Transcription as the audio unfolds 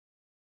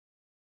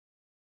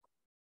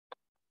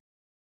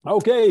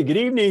Okay, good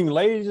evening,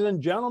 ladies and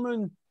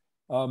gentlemen,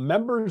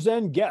 members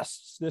and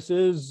guests. This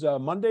is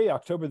Monday,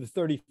 October the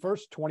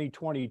 31st,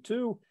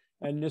 2022,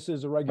 and this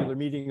is a regular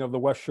meeting of the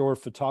West Shore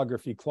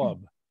Photography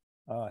Club.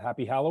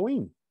 Happy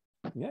Halloween.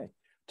 Okay.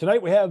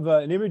 Tonight we have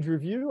an image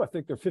review. I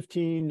think there are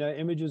 15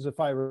 images, if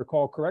I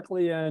recall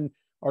correctly, and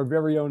our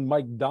very own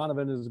Mike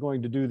Donovan is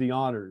going to do the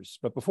honors.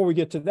 But before we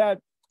get to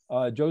that,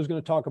 Joe's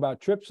going to talk about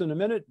trips in a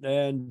minute,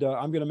 and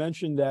I'm going to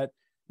mention that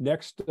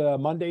next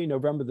Monday,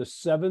 November the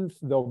 7th,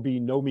 there'll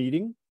be no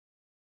meeting,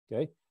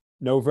 okay?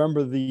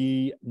 November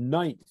the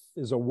 9th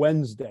is a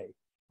Wednesday.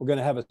 We're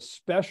gonna have a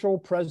special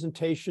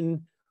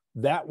presentation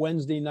that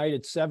Wednesday night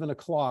at 7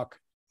 o'clock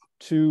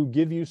to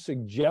give you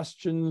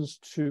suggestions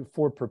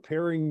for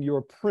preparing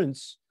your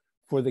prints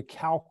for the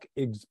Calc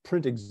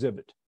print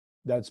exhibit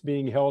that's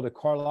being held at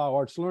Carlisle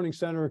Arts Learning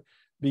Center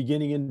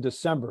beginning in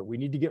December. We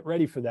need to get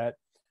ready for that.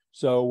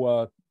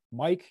 So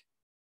Mike,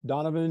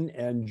 Donovan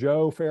and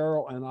Joe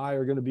Farrell and I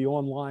are going to be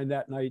online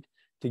that night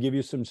to give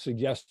you some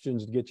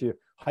suggestions to get you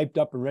hyped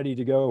up and ready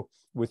to go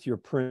with your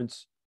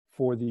prints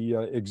for the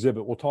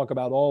exhibit. We'll talk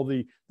about all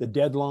the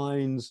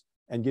deadlines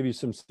and give you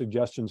some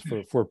suggestions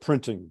for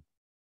printing.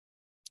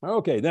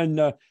 Okay, then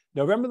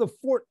November the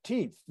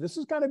 14th. This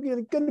is going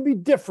to be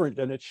different,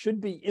 and it should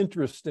be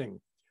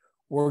interesting.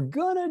 We're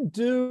going to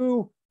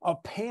do a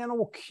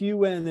panel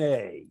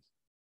Q&A,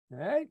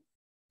 okay?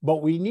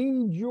 But we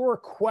need your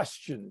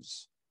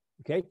questions.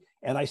 Okay,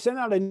 and I sent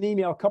out an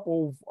email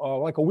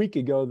like a week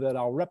ago that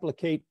I'll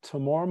replicate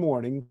tomorrow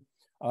morning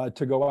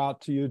to go out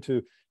to you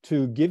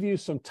to give you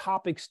some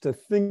topics to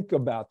think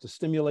about, to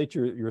stimulate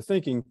your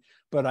thinking.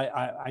 But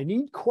I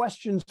need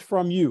questions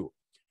from you,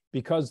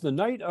 because the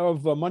night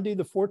of Monday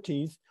the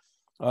 14th,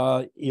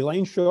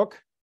 Elaine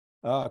Shook,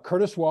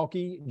 Curtis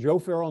Walke, Joe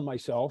Farrell, and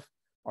myself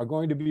are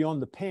going to be on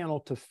the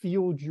panel to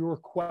field your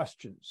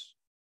questions.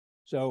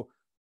 So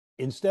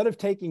instead of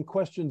taking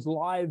questions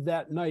live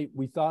that night,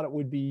 we thought it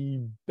would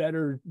be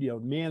better,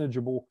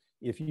 manageable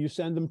if you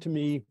send them to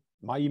me,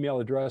 my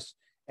email address,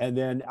 and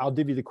then I'll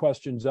divvy the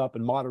questions up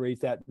and moderate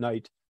that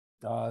night.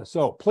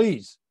 So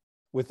please,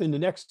 within the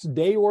next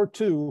day or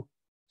two,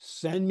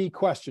 send me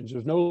questions.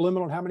 There's no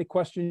limit on how many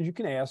questions you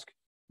can ask,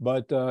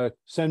 but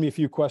send me a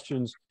few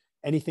questions,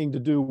 anything to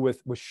do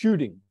with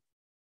shooting,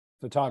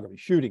 photography,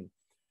 shooting.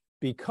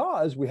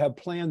 Because we have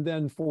planned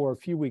then for a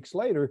few weeks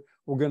later,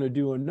 we're going to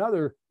do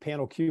another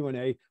panel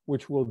Q&A,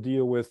 which will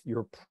deal with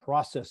your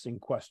processing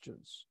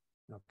questions.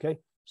 Okay,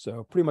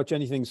 so pretty much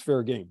anything's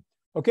fair game.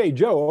 Okay,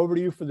 Joe, over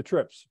to you for the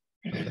trips.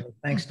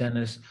 Thanks,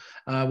 Dennis.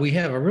 We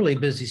have a really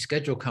busy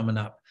schedule coming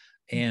up.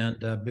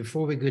 And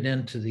before we get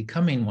into the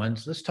coming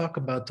ones, let's talk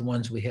about the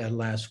ones we had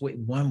last week.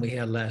 One we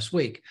had last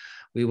week.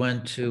 We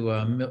went to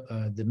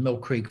the Mill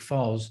Creek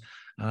Falls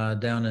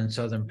down in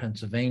southern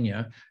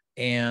Pennsylvania,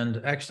 and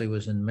actually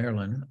was in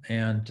Maryland.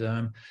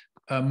 And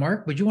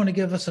Mark, would you want to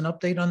give us an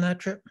update on that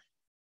trip?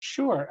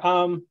 Sure.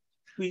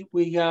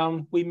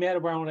 We met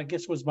around, I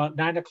guess it was about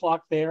 9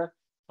 o'clock there.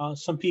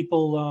 Some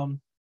people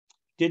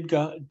did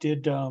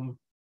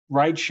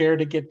ride share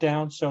to get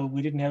down, so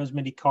we didn't have as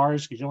many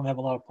cars because you don't have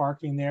a lot of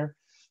parking there.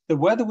 The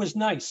weather was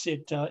nice.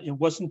 It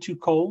wasn't too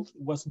cold,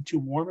 it wasn't too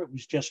warm. It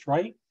was just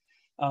right.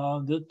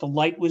 The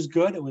light was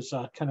good. It was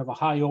kind of a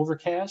high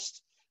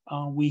overcast.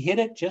 We hit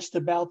it just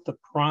about the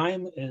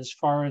prime as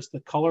far as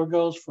the color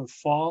goes for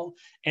fall,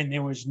 and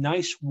there was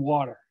nice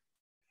water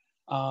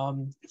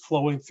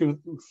flowing through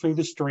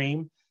the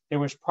stream. There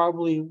was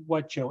probably,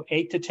 what, Joe,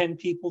 8 to 10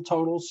 people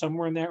total,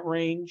 somewhere in that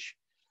range.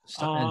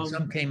 And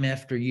some came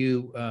after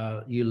you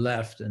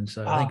left, and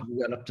so I think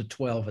we got up to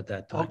 12 at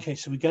that time. Okay,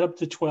 so we got up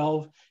to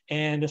 12,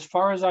 and as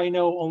far as I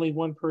know, only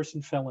one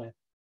person fell in,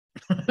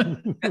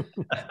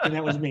 and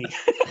that was me.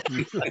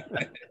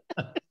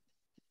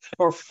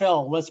 Or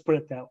fell, let's put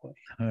it that way.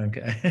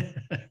 Okay.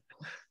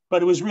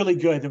 But it was really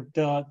good.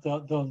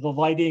 The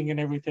lighting and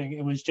everything.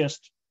 It was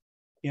just,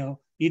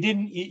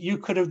 you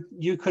could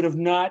have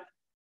not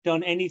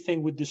done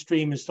anything with the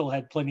stream and still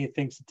had plenty of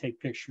things to take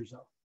pictures of.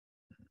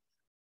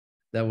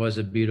 That was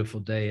a beautiful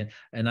day.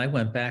 And I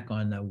went back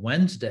on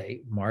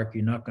Wednesday, Mark,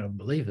 you're not going to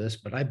believe this,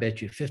 but I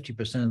bet you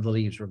 50% of the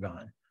leaves were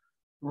gone.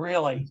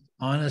 Really?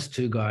 Honest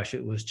to gosh,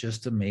 it was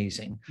just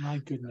amazing. My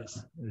goodness.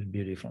 It was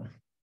beautiful.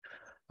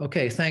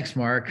 Okay, thanks,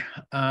 Mark.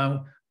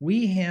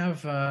 We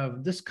have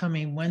this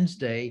coming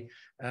Wednesday,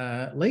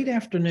 late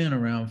afternoon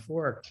around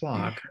 4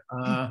 o'clock,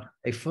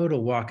 a photo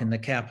walk in the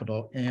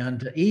Capitol.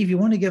 And Eve, you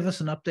want to give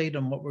us an update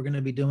on what we're going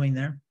to be doing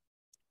there?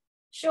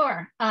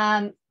 Sure.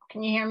 Can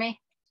you hear me?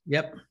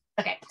 Yep.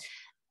 Okay.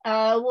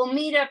 We'll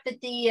meet up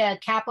at the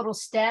Capitol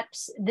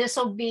steps. This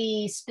will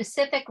be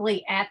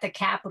specifically at the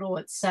Capitol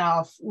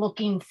itself,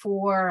 looking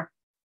for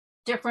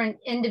different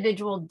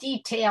individual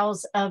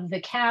details of the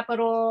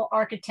Capitol,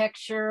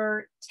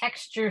 architecture,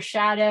 texture,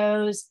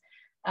 shadows,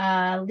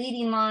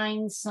 leading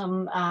lines,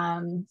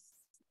 some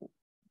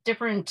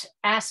different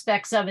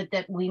aspects of it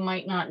that we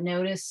might not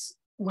notice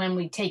when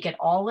we take it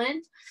all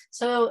in.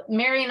 So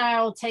Mary and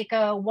I will take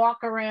a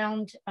walk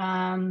around,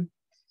 and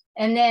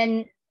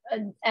then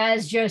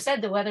as Joe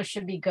said, the weather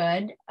should be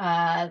good.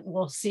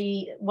 We'll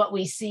see what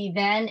we see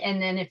then.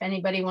 And then if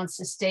anybody wants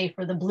to stay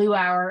for the blue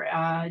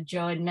hour,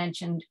 Joe had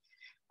mentioned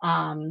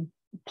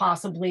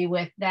possibly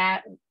with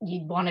that,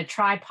 you'd want a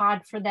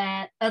tripod for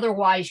that.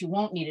 Otherwise, you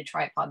won't need a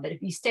tripod. But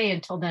if you stay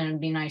until then,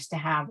 it'd be nice to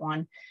have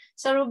one.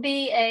 So it'll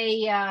be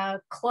a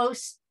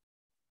close,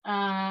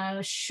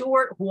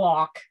 short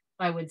walk,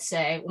 I would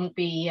say. It won't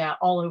be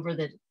all over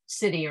the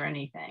city or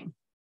anything.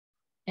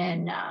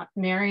 And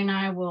Mary and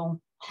I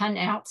will hunt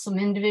out some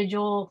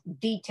individual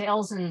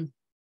details and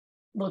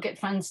look at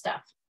fun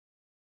stuff.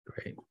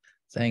 Great.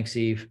 Thanks,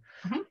 Eve.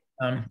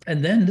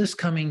 And then this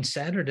coming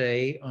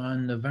Saturday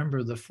on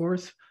November the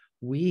 4th,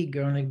 we're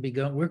going to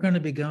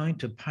be going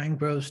to Pine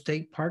Grove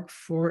State Park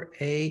for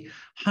a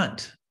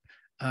hunt.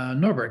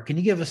 Norbert, can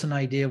you give us an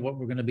idea of what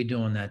we're going to be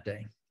doing that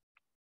day?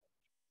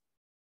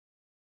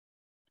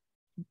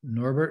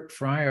 Norbert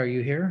Fry, are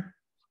you here?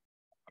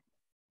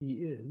 He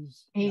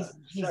is. He's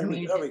there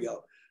we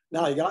go.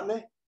 Now you got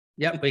me?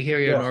 Yep, we hear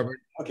you, Norbert.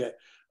 Okay.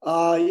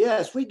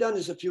 Yes, we done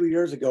this a few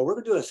years ago. We're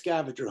going to do a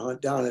scavenger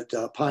hunt down at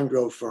Pine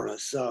Grove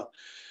Furnace.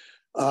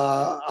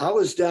 I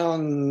was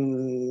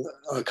down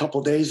a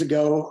couple days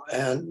ago,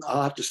 and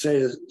I'll have to say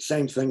the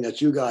same thing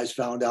that you guys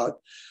found out.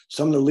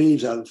 Some of the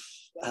leaves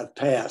have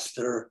passed.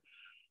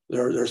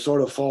 They're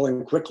sort of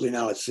falling quickly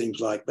now, it seems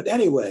like. But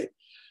anyway,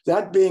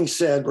 that being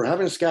said, we're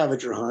having a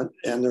scavenger hunt,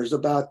 and there's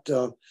about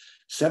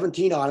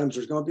 17 items.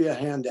 There's going to be a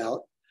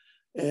handout,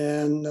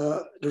 and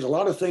there's a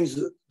lot of things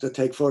to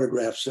take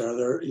photographs there.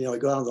 There, you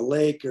go down the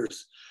lake.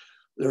 There's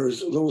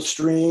little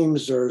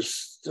streams.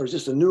 There's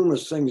just a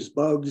numerous things,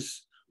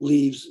 bugs,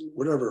 leaves,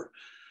 whatever.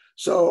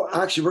 So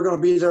actually, we're going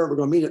to be there. We're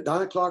going to meet at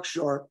 9 o'clock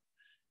sharp,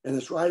 and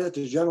it's right at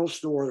the general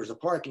store. There's a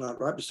parking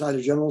lot right beside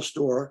the general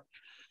store,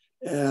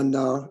 and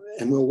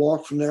we'll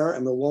walk from there,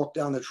 and we'll walk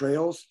down the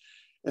trails,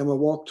 and we'll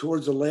walk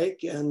towards the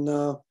lake, and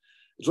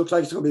it looks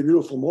like it's going to be a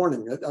beautiful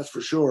morning. That's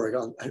for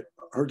sure. I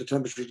heard the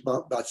temperature is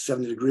about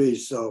 70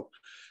 degrees, so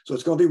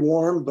it's going to be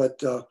warm,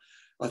 but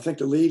I think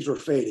the leaves are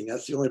fading.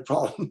 That's the only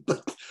problem.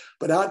 but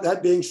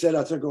that being said,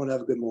 I think we're going to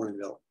have a good morning,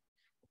 though.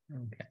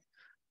 Okay.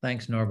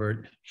 Thanks,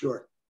 Norbert.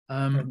 Sure.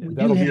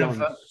 That'll be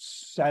on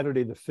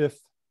Saturday the 5th.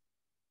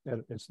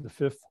 It's the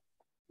 5th.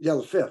 Yeah,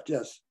 the 5th,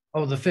 yes.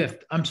 Oh, the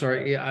 5th. I'm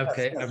sorry. Yeah,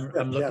 okay. Yes,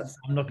 I'm looking. yes.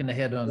 I'm looking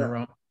ahead on the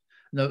wrong.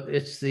 No,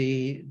 it's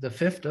the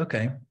 5th.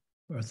 Okay,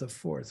 or the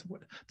 4th.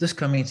 This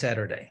coming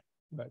Saturday.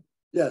 Right.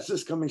 Yes,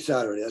 this coming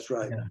Saturday. That's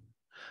right.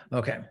 Yeah.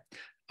 Okay.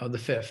 Oh, the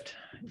 5th.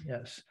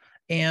 Yes.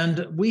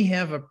 And we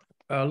have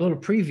a little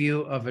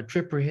preview of a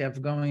trip we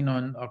have going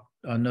on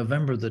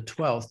November the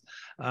 12th.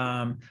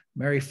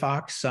 Mary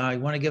Fox, you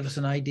want to give us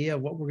an idea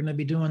of what we're going to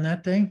be doing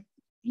that day?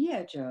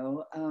 Yeah,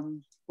 Joe.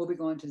 We'll be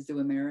going to Zoo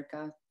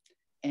America.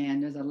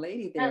 And there's a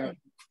lady there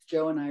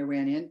Joe and I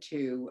ran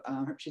into.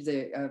 She's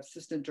a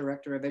assistant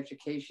director of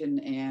education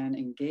and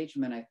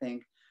engagement, I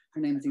think.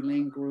 Her name's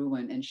Elaine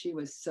Gruen, and she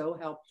was so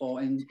helpful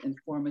and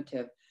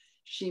informative.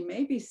 She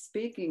may be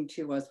speaking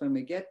to us when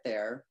we get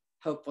there,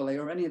 hopefully,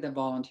 or any of the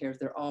volunteers.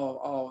 They're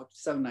all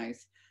so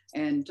nice.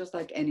 And just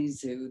like any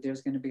zoo,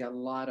 there's going to be a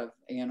lot of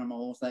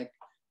animals. Like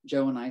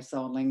Joe and I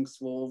saw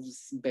lynx,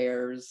 wolves,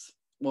 bears.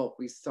 Well,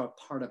 we saw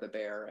part of a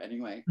bear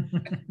anyway.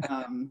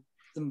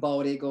 Some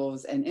bald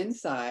eagles, and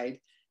inside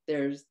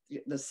there's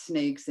the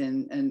snakes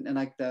and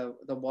like the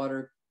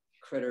water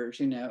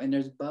critters, and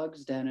there's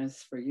bugs,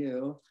 Dennis, for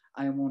you.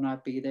 I will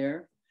not be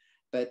there,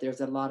 but there's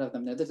a lot of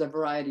them there. There's a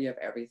variety of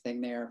everything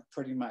there,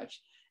 pretty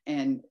much.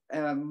 And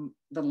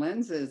the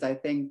lenses, I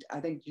think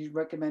you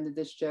recommended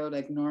this, Joe,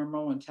 like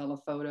normal and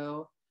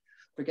telephoto.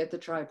 Forget the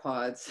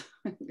tripods.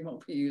 You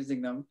won't be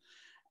using them.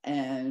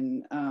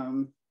 And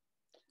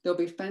there'll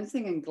be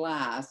fencing and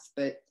glass,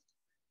 but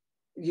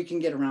you can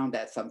get around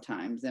that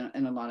sometimes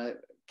in a lot of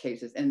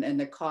cases. And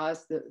the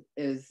cost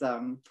is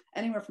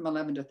anywhere from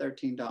 $11 to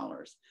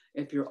 $13.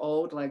 If you're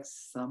old, like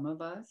some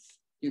of us,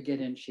 you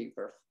get in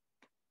cheaper.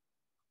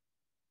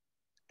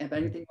 Have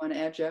anything you want to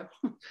add, Joe?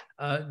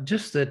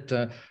 Just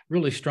that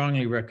really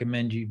strongly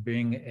recommend you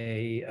bring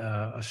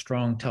a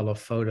strong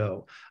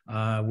telephoto.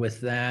 With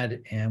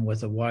that and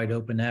with a wide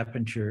open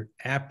aperture,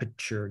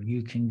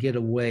 you can get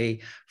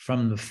away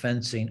from the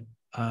fencing.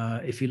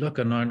 If you look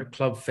on our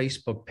club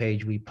Facebook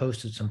page, we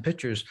posted some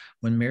pictures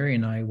when Mary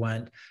and I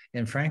went,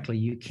 and frankly,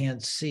 you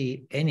can't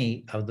see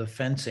any of the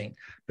fencing,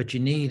 but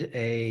you need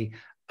a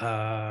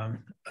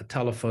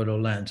telephoto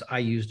lens. I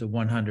used a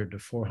 100 to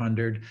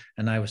 400,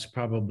 and I was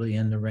probably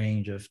in the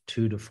range of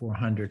 200 to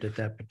 400 at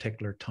that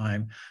particular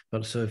time.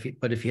 But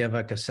if you have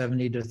like a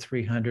 70 to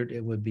 300,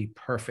 it would be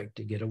perfect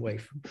to get away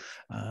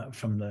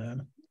from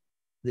the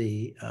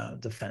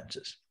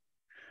fences.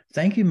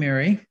 Thank you,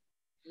 Mary.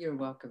 You're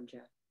welcome,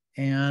 Jeff.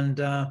 And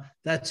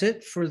that's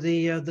it for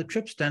the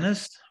trips,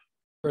 Dennis.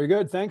 Very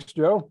good. Thanks,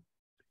 Joe.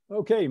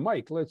 Okay,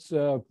 Mike, let's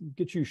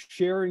get you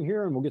sharing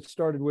here, and we'll get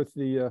started with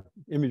the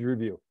image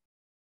review.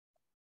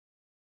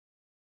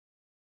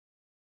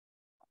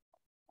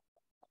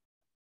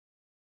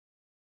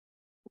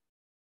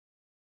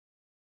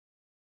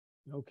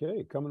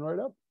 Okay, coming right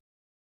up.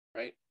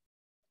 Right.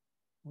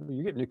 Well,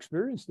 you're getting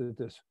experienced at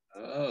this.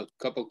 A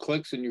couple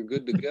clicks and you're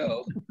good to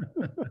go.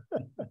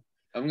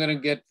 I'm going to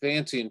get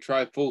fancy and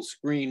try full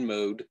screen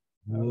mode.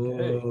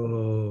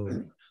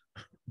 Whoa.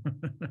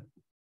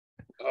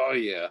 Oh,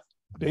 yeah.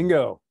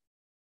 Bingo.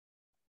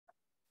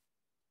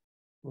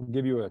 We'll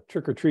give you a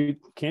trick or treat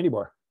candy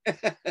bar.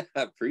 I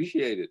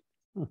appreciate it.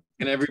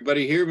 Can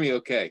everybody hear me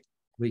okay?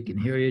 We can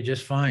hear you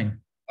just fine.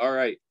 All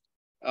right.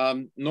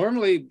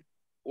 Normally,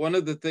 one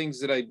of the things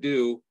that I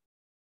do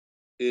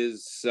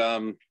is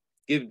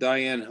give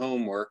Diane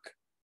homework,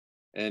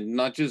 and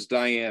not just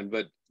Diane,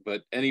 but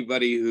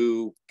anybody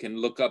who can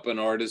look up an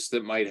artist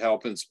that might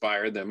help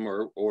inspire them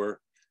or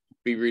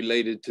be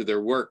related to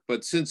their work.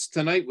 But since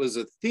tonight was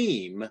a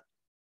theme,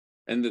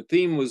 and the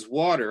theme was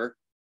water,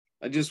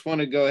 I just want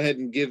to go ahead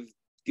and give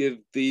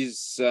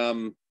these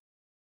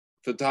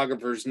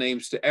photographers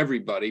names to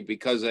everybody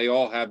because they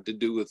all have to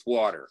do with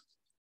water.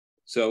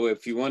 So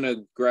if you want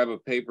to grab a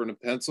paper and a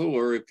pencil,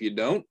 or if you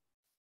don't,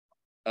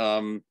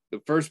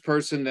 the first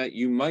person that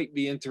you might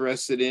be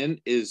interested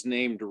in is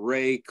named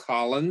Ray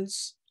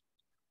Collins.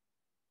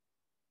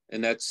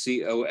 And that's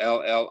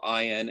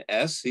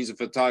Collins. He's a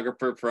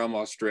photographer from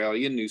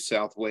Australia, New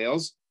South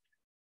Wales.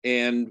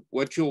 And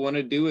what you'll want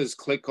to do is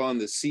click on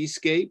the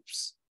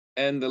seascapes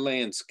and the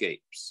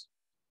landscapes.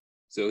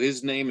 So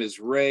his name is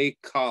Ray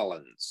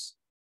Collins.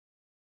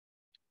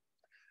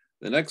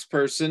 The next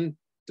person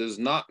does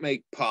not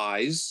make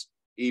pies,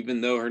 even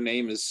though her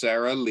name is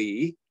Sarah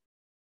Lee.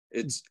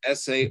 It's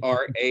Sarahlee.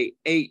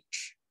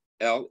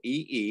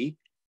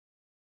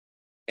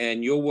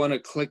 And you'll want to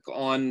click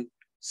on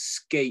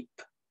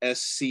Scape,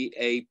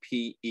 Scape.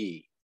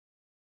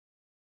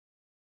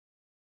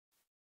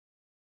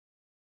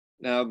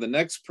 Now, the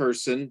next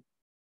person,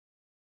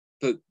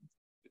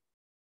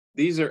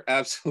 these are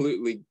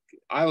absolutely,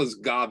 I was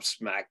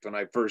gobsmacked when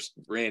I first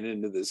ran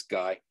into this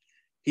guy.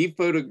 He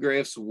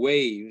photographs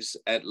waves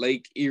at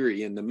Lake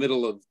Erie in the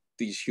middle of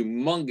these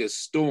humongous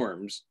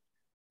storms,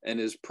 and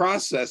his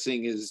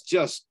processing is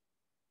just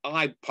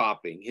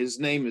eye-popping. His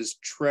name is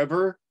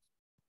Trevor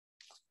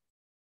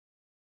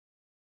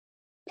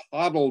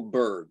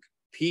Pottleberg,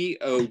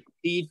 Pottelberg,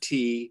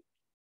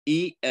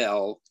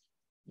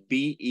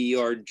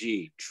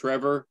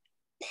 Trevor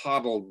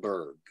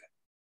Pottleberg,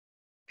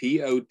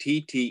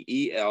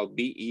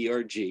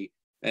 Pottelberg,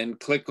 and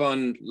click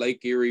on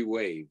Lake Erie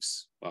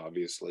waves,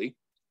 obviously.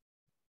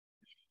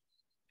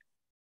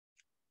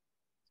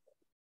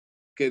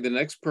 Okay, the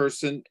next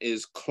person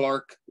is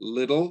Clark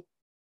Little.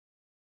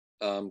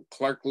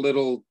 Clark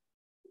Little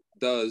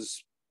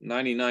does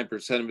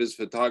 99% of his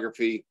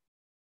photography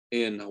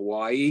in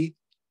Hawaii,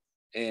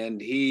 and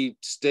he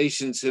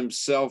stations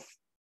himself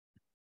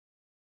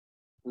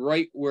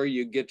right where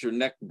you get your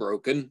neck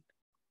broken,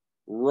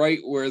 right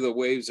where the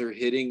waves are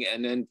hitting,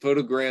 and then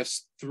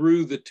photographs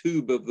through the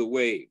tube of the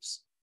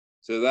waves.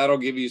 So that'll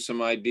give you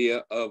some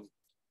idea of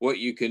what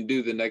you can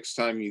do the next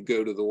time you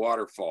go to the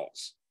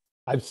waterfalls.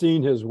 I've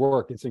seen his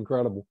work. It's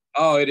incredible.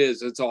 Oh, it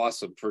is. It's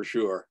awesome for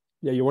sure.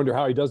 Yeah, you wonder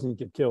how he doesn't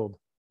get killed.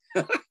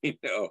 I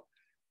know.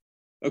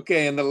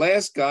 Okay, and the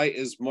last guy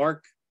is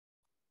Mark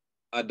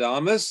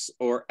Adamus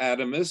or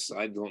Adamus.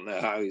 I don't know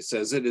how he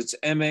says it. It's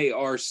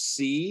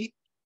MarcAdamus.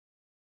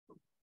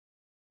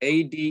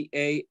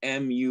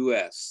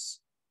 MarcAdamus.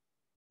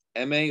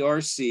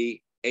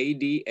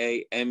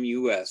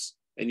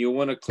 And you'll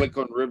want to click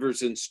on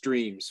Rivers and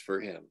Streams for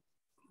him.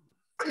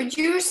 Could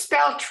you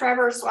spell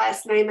Trevor's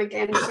last name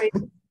again, please?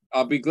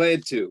 I'll be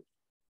glad to.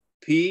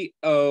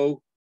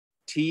 Pottelberg.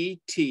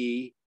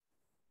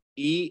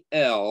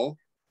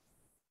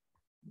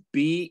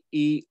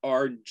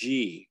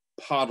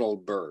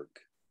 Pottelberg.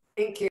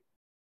 Thank you.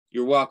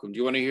 You're welcome. Do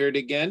you want to hear it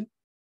again?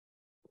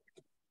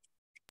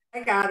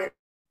 I got it.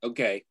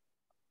 Okay.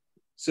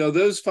 So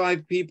those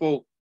 5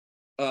 people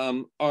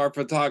are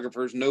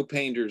photographers, no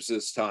painters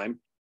this time,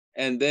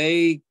 and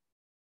they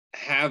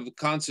have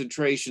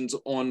concentrations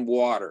on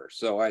water.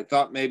 So I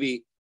thought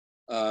maybe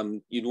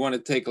you'd want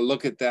to take a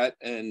look at that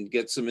and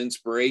get some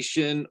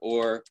inspiration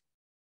or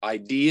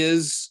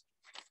ideas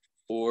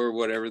or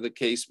whatever the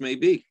case may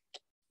be.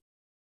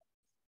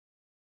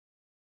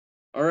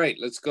 All right,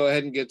 let's go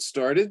ahead and get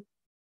started.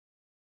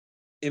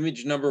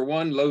 Image number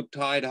 1, low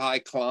tide, high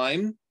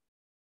climb.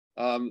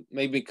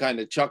 Made me kind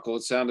of chuckle.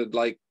 It sounded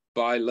like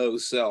buy low,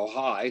 sell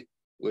high,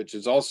 which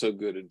is also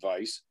good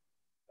advice.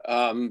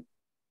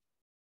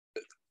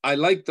 I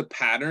like the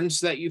patterns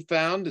that you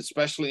found,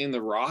 especially in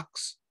the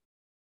rocks,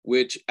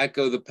 which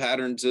echo the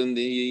patterns in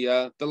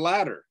the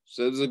ladder.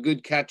 So there's a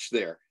good catch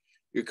there.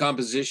 Your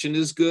composition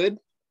is good.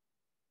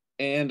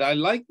 And I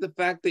like the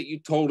fact that you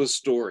told a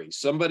story.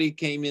 Somebody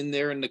came in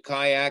there in the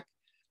kayak,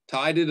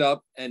 tied it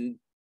up, and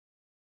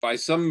by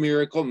some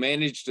miracle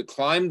managed to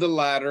climb the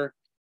ladder,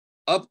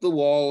 up the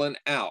wall and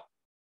out.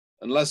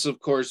 Unless, of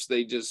course,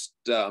 they just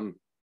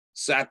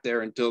sat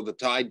there until the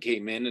tide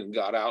came in and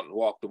got out and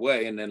walked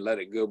away and then let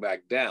it go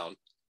back down.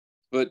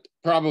 But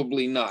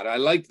probably not. I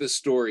like the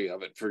story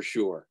of it for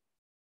sure.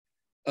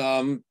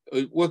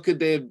 What could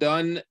they have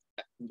done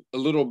a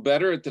little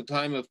better at the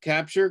time of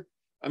capture?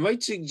 I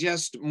might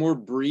suggest more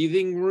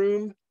breathing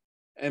room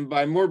And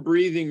by more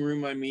breathing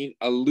room, I mean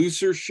a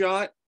looser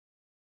shot.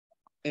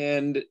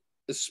 And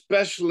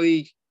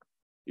especially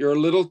you're a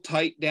little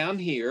tight down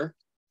here.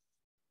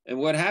 And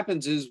what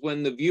happens is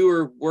when the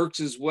viewer works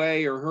his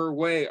way or her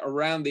way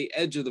around the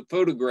edge of the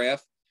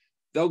photograph,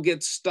 they'll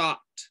get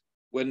stopped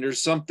when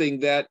there's something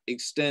that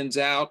extends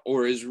out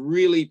or is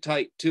really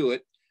tight to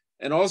it.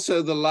 And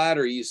also the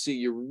ladder, you see,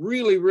 you're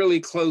really, really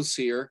close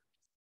here,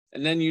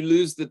 and then you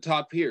lose the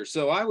top here.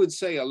 So I would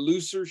say a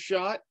looser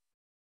shot,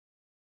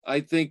 I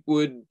think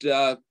would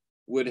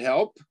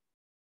help.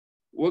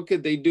 What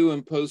could they do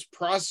in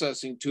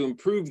post-processing to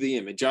improve the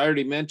image? I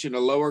already mentioned a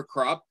lower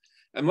crop.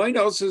 I might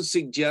also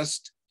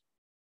suggest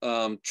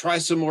try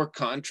some more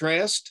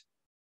contrast.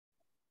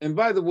 And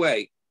by the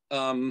way,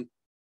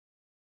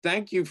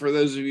 thank you for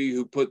those of you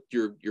who put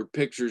your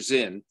pictures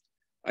in.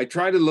 I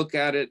try to look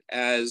at it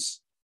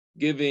as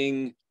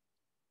giving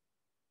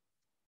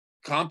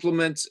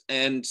compliments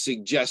and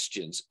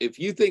suggestions. If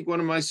you think one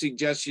of my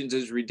suggestions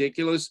is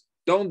ridiculous,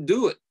 don't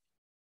do it.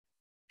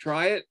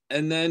 Try it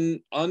and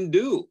then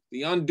undo.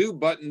 The undo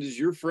button is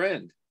your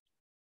friend.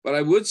 But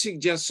I would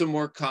suggest some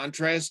more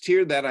contrast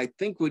here that I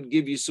think would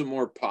give you some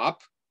more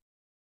pop.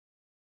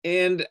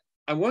 And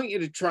I want you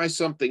to try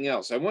something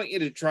else. I want you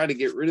to try to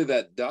get rid of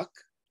that duck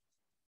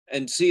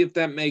and see if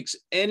that makes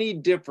any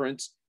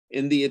difference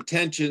in the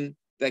attention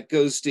that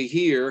goes to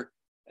here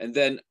and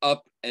then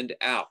up and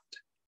out.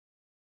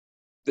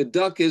 The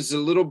duck is a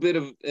little bit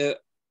of a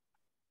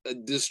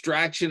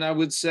distraction, I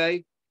would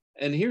say.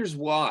 And here's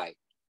why.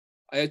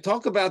 I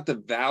talk about the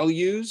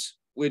values,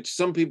 which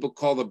some people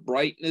call the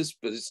brightness,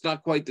 but it's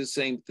not quite the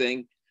same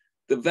thing.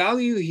 The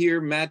value here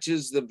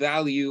matches the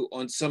value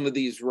on some of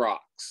these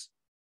rocks,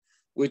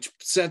 which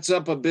sets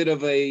up a bit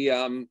of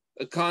a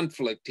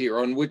conflict here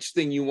on which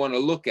thing you want to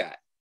look at.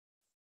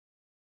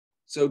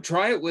 So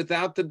try it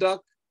without the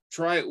duck,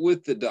 try it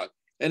with the duck.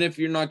 And if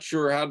you're not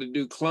sure how to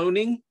do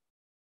cloning,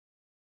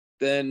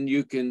 then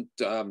you can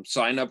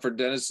sign up for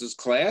Dennis's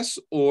class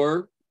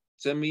or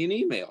send me an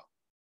email.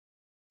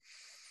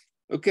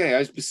 Okay,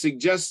 I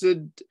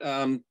suggested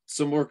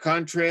some more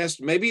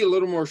contrast, maybe a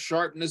little more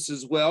sharpness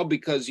as well,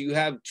 because you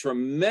have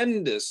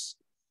tremendous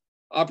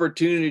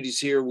opportunities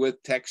here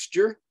with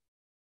texture.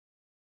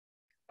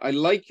 I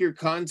like your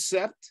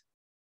concept.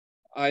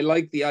 I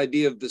like the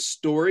idea of the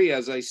story,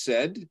 as I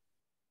said.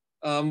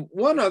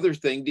 One other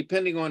thing,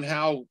 depending on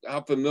how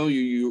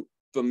familiar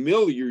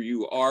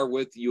you are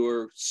with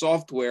your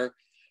software,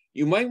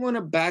 you might want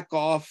to back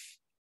off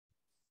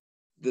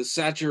the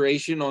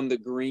saturation on the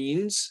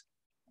greens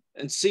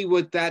and see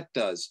what that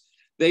does.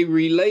 They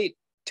relate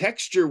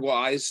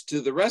texture-wise to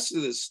the rest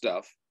of this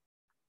stuff,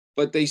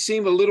 but they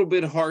seem a little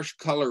bit harsh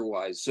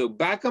color-wise. So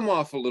back them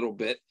off a little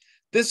bit.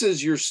 This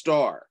is your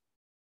star.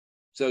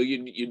 So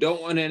you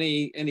don't want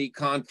any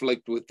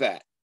conflict with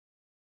that.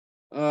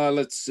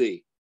 Let's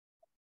see.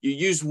 You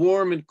use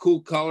warm and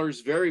cool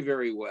colors very,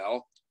 very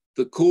well.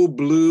 The cool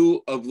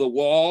blue of the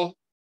wall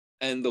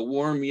and the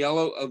warm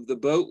yellow of the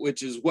boat,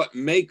 which is what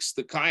makes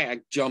the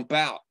kayak jump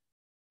out,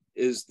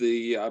 is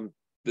the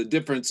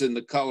difference in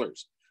the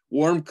colors.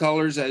 Warm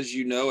colors, as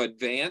you know,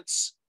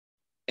 advance,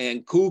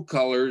 and cool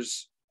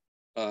colors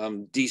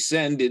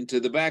descend into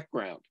the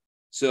background.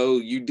 So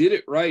you did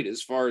it right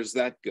as far as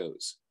that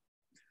goes.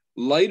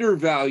 Lighter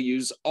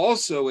values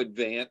also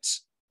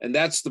advance, and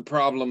that's the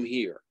problem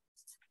here.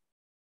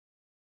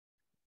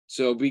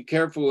 So be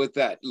careful with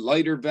that.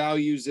 Lighter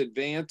values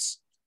advance,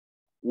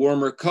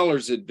 warmer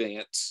colors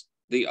advance,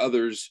 the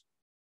others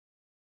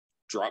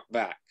drop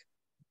back.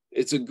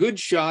 It's a good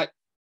shot.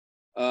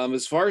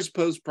 As far as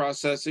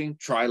post-processing,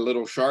 try a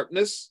little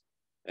sharpness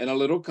and a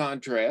little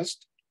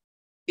contrast.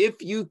 If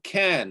you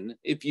can,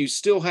 if you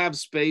still have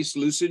space,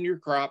 loosen your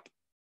crop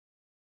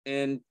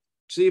and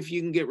see if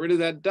you can get rid of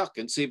that duck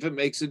and see if it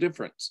makes a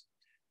difference.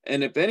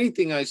 And if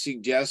anything, I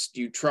suggest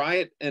you try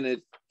it and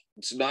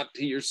it's not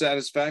to your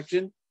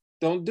satisfaction,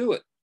 don't do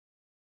it.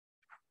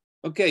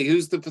 Okay,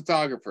 who's the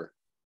photographer?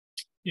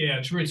 Yeah,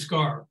 it's Rich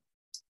Scar.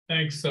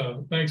 Thanks,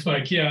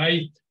 Mike. Yeah,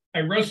 I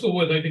wrestle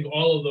with, I think,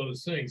 all of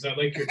those things. I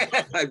like your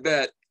I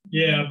bet.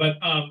 Yeah, but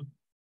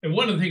and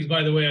one of the things,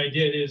 by the way, I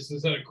did is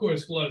that, of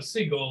course, a lot of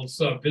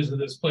seagulls visit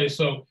this place.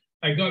 So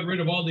I got rid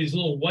of all these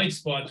little white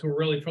spots who were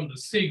really from the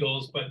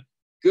seagulls. But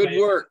good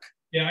work.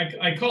 Yeah,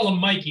 I call them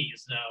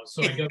Mikeys now.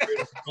 So I got rid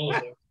of all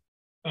of them.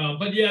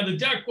 But yeah, the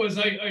duck was,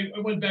 I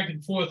went back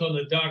and forth on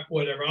the duck,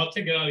 whatever. I'll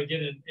take it out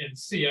again and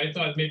see. I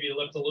thought maybe it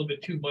left a little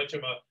bit too much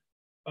of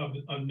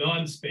a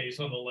non-space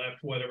on the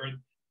left, whatever.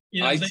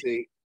 You know, I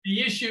see.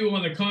 The issue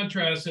on the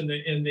contrast and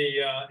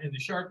the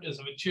sharpness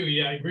of it too.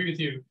 Yeah, I agree with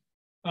you.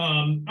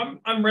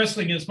 I'm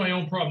wrestling. It's my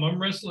own problem.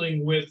 I'm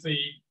wrestling with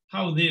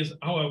how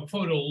a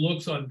photo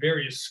looks on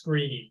various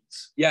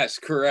screens. Yes,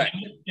 correct.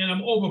 And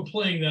I'm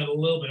overplaying that a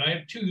little bit. I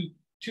have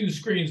two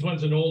screens.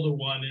 One's an older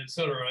one,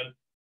 etc.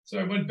 So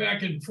I went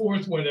back and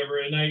forth, whatever,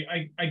 and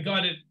I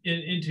got it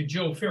into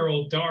Joe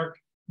Farrell dark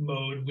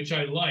mode, which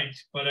I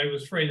liked, but I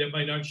was afraid that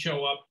might not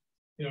show up,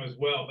 as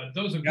well. But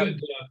those are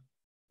good.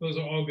 Those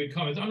are all good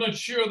comments. I'm not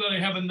sure that I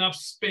have enough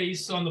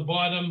space on the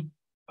bottom.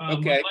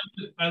 Okay.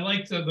 I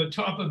like the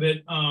top of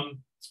it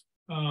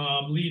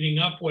leading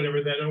up,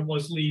 whatever that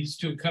almost leads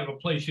to kind of a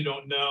place you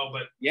don't know.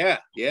 But yeah.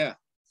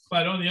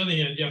 But on the other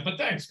hand, yeah. But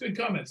thanks, good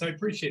comments. I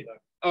appreciate that.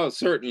 Oh,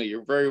 certainly.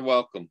 You're very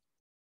welcome.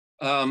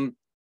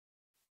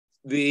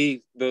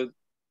 The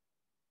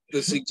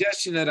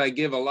suggestion that I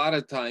give a lot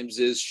of times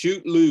is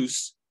shoot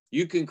loose.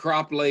 You can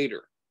crop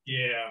later.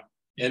 Yeah.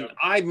 And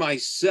I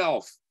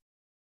myself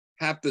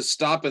have to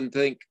stop and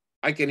think.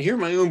 I can hear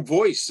my own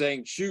voice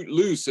saying shoot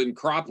loose and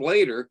crop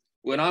later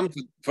when I'm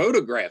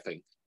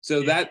photographing.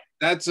 So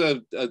that's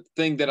a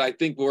thing that I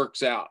think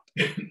works out.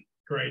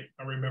 Great.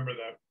 I remember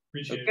that.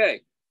 Appreciate it.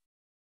 Okay.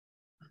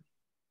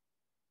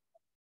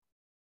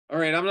 All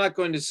right. I'm not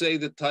going to say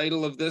the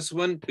title of this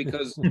one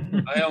because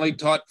I only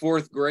taught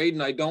 4th grade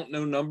and I don't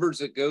know numbers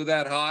that go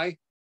that high.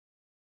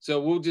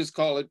 So we'll just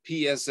call it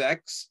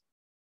PSX.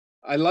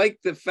 I like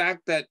the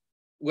fact that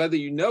whether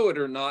you know it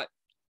or not,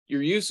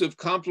 your use of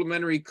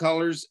complementary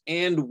colors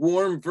and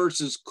warm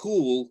versus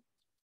cool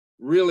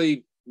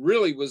really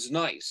was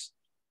nice.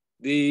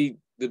 The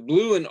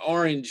blue and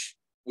orange,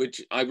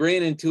 which I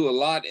ran into a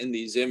lot in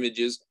these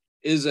images,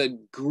 is a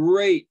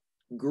great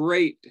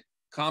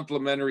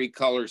complementary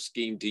color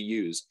scheme to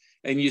use.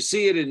 And you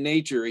see it in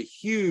nature a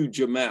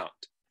huge amount.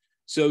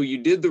 So you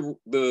did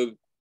the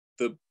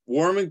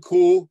warm and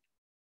cool,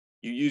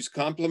 you use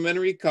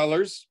complementary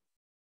colors.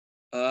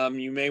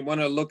 You may want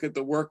to look at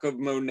the work of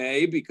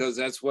Monet because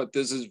that's what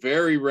this is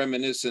very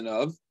reminiscent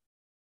of.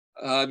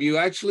 You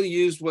actually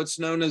used what's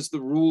known as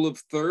the rule of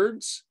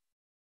thirds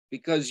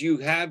because you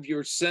have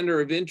your center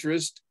of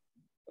interest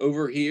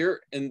over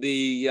here in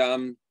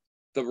the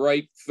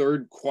right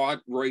third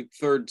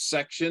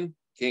section.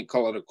 Can't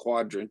call it a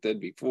quadrant, that'd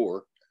be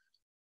 4.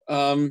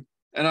 And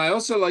I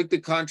also like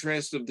the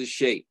contrast of the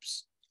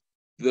shapes,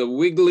 the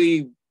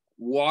wiggly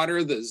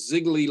water, the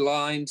ziggly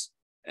lines,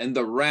 and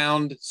the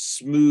round,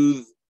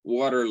 smooth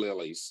water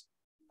lilies.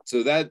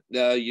 So that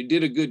you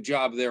did a good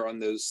job there on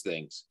those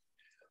things.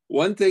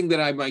 One thing that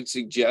I might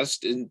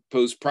suggest in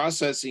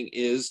post-processing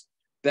is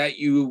that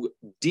you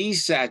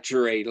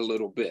desaturate a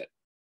little bit,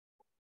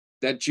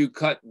 that you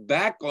cut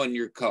back on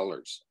your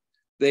colors.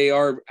 They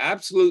are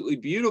absolutely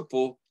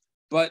beautiful,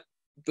 but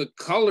the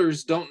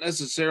colors don't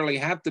necessarily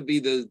have to be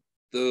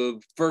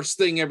the first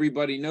thing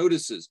everybody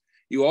notices.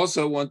 You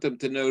also want them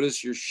to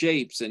notice your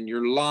shapes and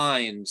your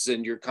lines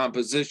and your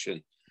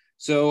composition.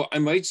 So I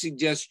might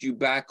suggest you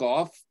back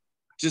off,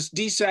 just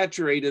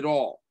desaturate it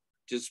all.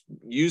 Just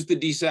use the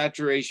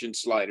desaturation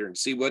slider and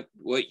see what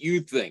you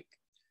think.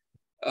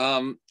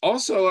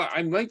 Also,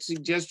 I might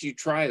suggest you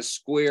try a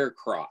square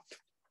crop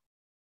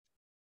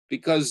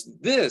because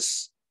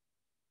this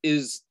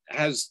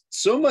has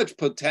so much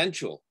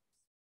potential.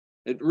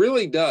 It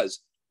really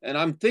does. And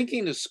I'm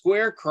thinking a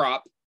square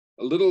crop,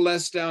 a little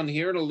less down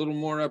here and a little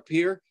more up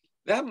here,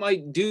 that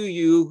might do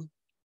you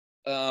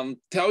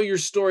tell your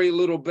story a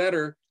little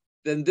better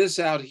than this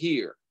out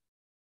here.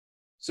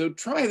 So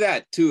try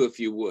that too, if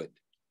you would.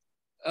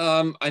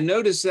 I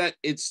noticed that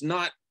it's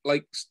not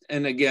like,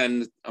 and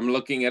again, I'm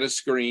looking at a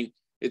screen,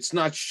 it's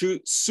not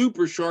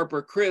super sharp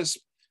or crisp,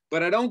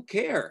 but I don't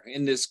care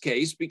in this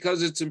case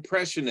because it's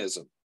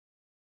Impressionism.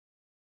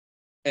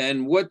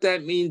 And what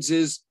that means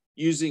is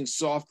using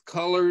soft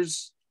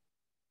colors,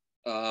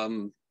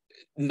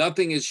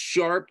 nothing is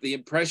sharp. The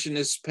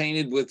Impressionists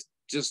painted with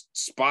just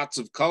spots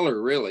of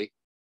color, really.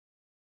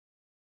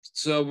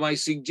 So my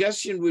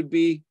suggestion would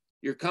be,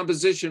 your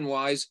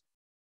composition-wise,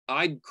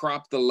 I'd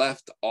crop the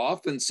left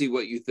off and see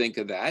what you think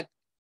of that.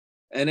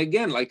 And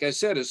again, like I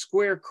said, a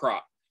square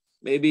crop,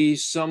 maybe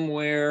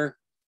somewhere.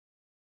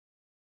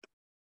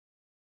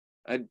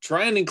 I'd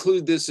try and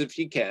include this if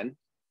you can.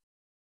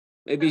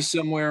 Maybe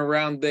somewhere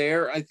around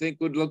there, I think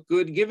would look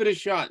good. Give it a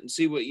shot and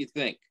see what you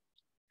think.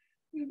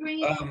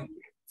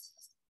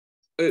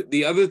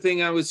 The other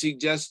thing I would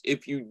suggest,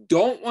 if you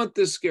don't want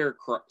the square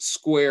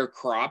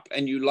crop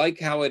and you like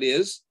how it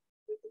is,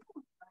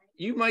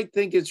 you might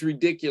think it's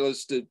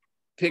ridiculous to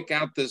pick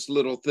out this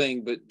little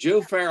thing, but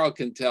Joe Farrell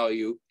can tell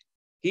you,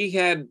 he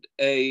had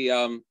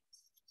I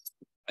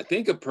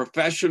think a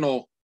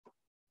professional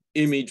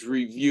image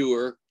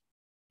reviewer,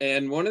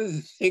 and one of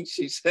the things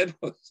she said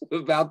was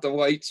about the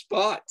white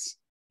spots.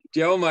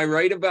 Joe, am I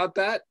right about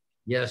that?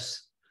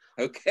 Yes.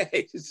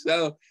 Okay,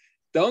 so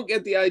don't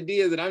get the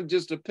idea that I'm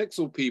just a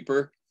pixel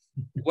peeper.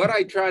 What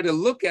I try to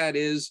look at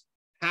is,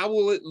 how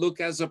will it look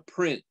as a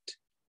print?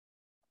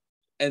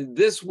 And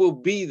this will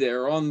be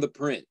there on the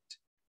print.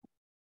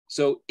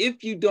 So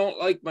if you don't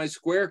like my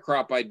square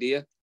crop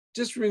idea,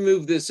 just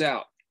remove this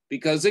out,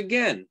 because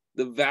again,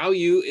 the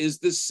value is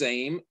the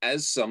same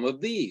as some of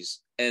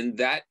these, and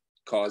that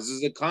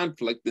causes a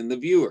conflict in the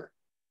viewer.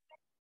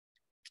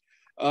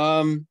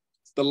 The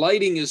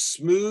lighting is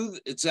smooth.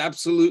 It's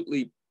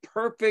absolutely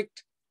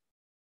perfect.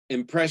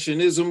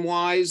 Impressionism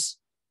wise,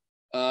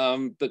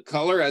 the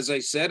color, as I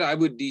said, I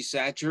would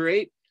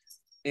desaturate.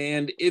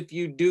 And if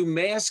you do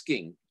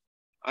masking,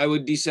 I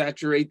would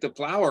desaturate the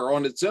flower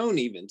on its own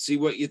even. See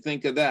what you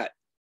think of that.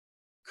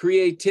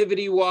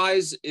 Creativity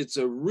wise, it's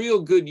a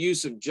real good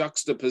use of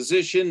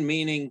juxtaposition,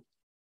 meaning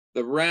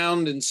the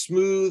round and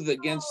smooth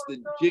against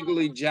the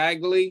jiggly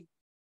jaggly,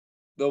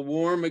 the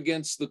warm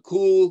against the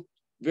cool.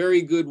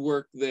 Very good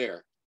work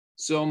there.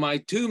 So my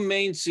two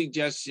main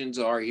suggestions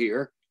are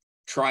here: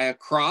 try a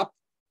crop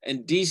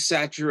and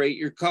desaturate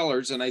your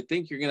colors. And I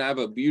think you're going to have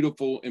a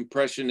beautiful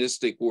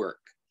impressionistic work.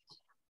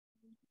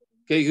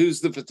 Okay,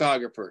 who's the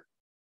photographer?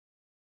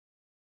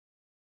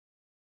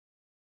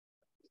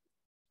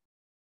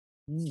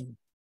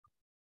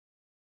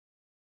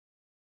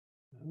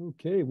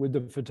 Okay, would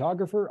the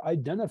photographer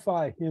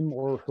identify him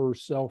or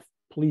herself,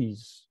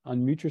 please?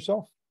 Unmute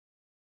yourself.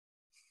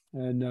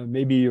 And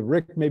maybe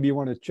Rick, maybe you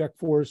want to check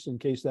for us in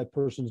case that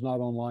person's not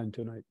online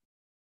tonight.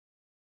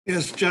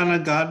 Yes,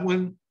 Jonna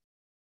Godwin.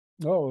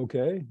 Oh,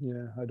 okay.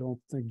 Yeah, I don't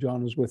think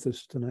John is with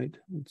us tonight.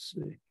 Let's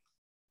see.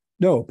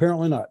 No,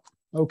 apparently not.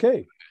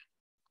 Okay.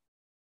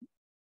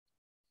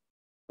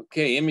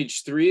 Okay,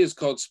 image 3 is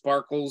called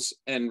Sparkles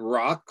and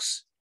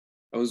Rocks.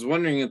 I was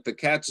wondering if the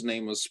cat's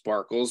name was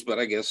Sparkles, but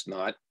I guess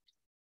not.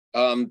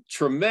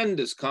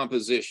 Tremendous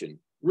composition.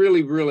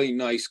 Really, really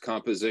nice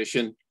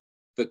composition.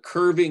 The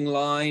curving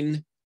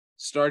line,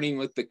 starting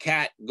with the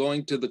cat,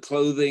 going to the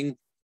clothing,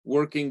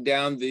 working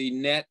down the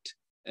net,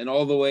 and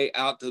all the way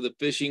out to the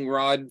fishing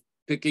rod,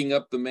 picking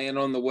up the man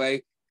on the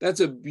way. That's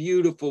a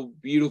beautiful,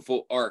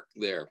 beautiful arc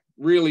there.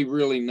 Really,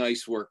 really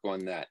nice work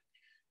on that.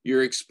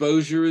 Your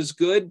exposure is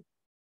good.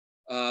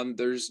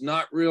 There's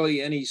not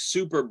really any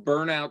super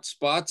burnout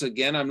spots.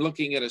 Again, I'm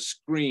looking at a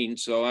screen,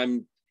 so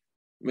I'm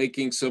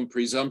making some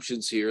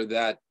presumptions here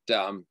that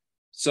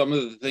some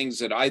of the things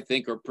that I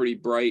think are pretty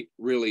bright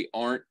really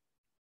aren't.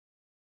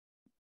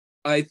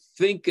 I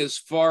think as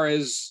far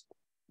as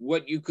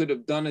what you could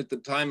have done at the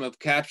time of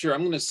capture,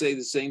 I'm going to say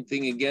the same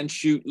thing again: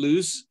 shoot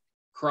loose,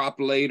 crop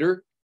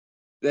later.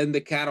 Then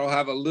the cat will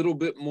have a little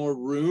bit more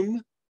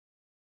room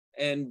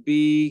and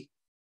be,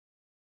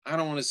 I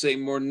don't want to say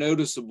more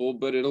noticeable,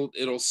 but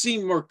it'll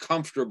seem more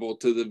comfortable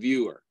to the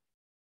viewer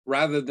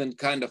rather than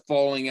kind of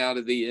falling out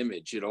of the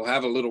image. It'll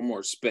have a little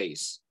more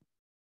space.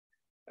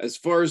 As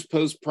far as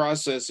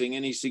post-processing,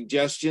 any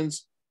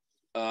suggestions?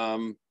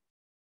 There's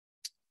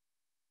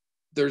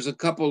a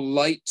couple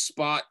light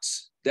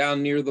spots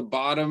down near the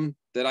bottom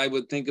that I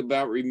would think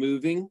about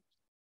removing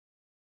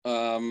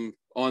on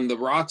the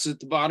rocks at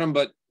the bottom,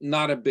 but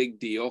not a big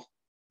deal.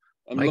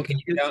 Mike, can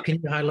you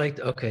highlight?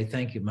 Okay,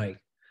 thank you, Mike.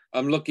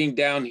 I'm looking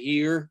down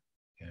here,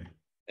 okay.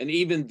 And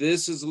even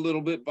this is a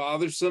little bit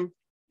bothersome,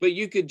 but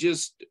you could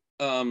just,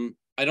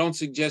 I don't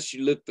suggest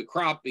you lift the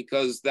crop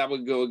because that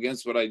would go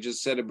against what I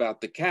just said about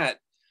the cat.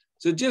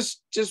 So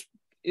just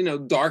you know,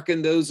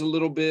 darken those a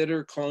little bit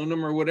or clone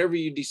them or whatever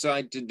you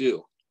decide to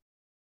do.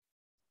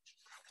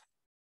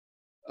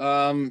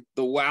 The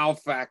wow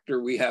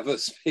factor we have a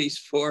space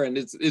for, and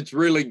it's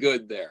really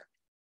good there.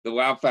 The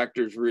wow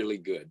factor is really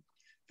good.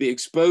 The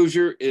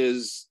exposure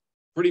is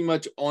pretty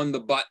much on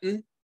the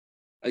button.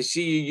 I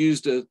see you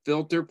used a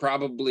filter,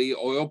 probably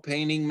oil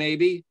painting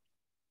maybe.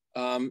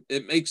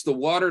 It makes the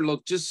water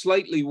look just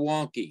slightly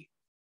wonky.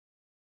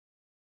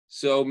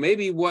 So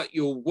maybe what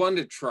you'll want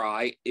to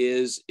try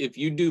is, if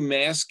you do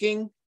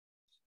masking,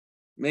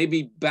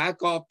 maybe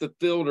back off the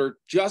filter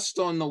just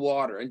on the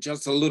water and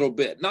just a little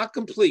bit, not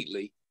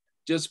completely,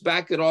 just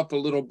back it off a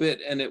little bit,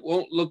 and it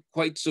won't look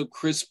quite so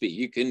crispy.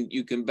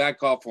 You can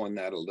back off on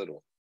that a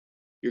little.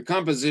 Your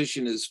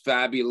composition is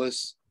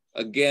fabulous.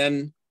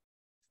 Again,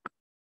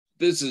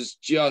 this is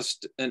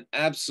just an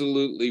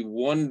absolutely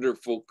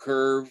wonderful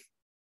curve,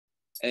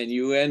 and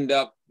you end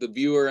up, the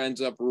viewer ends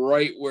up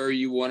right where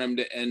you want him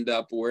to end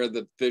up, where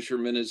the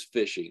fisherman is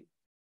fishing.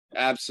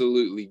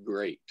 Absolutely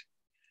great.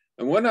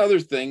 And one other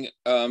thing,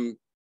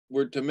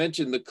 we're to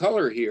mention the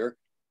color here,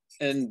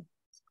 and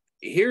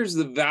here's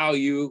the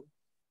value,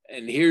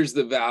 and here's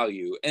the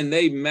value, and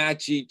they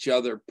match each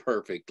other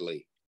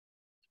perfectly,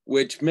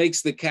 which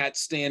makes the cat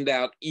stand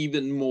out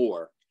even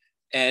more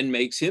and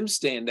makes him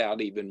stand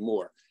out even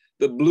more.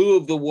 The blue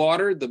of the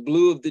water, the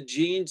blue of the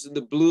jeans, and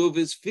the blue of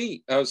his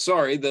feet.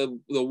 The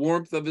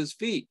warmth of his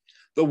feet.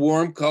 The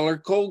warm color,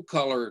 cold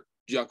color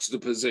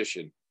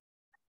juxtaposition.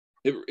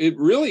 It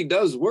really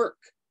does work.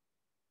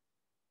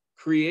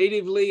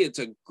 Creatively, it's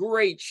a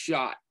great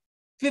shot.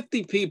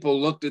 50 people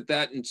looked at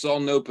that and saw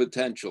no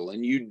potential,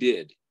 and you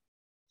did.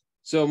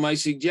 So my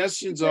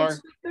suggestions are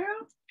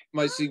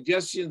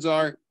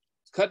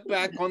cut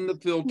back on the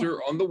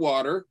filter on the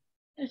water.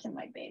 Those are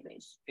my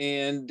babies.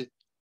 And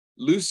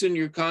loosen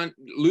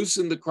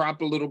the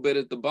crop a little bit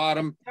at the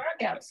bottom.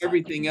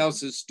 Everything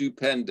else is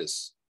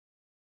stupendous.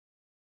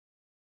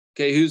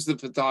 Okay, who's the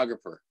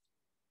photographer?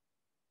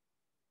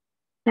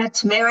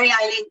 That's Mary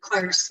Eileen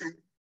Clarkson.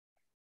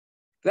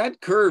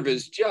 That curve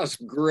is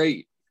just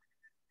great.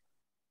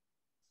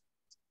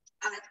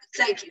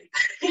 Thank you.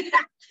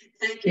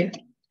 Thank you.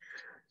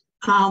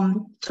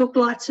 Took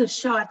lots of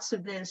shots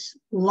of this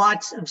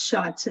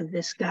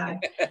guy.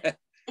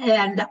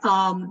 And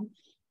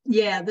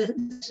yeah,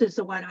 this is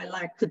the one I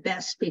like the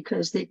best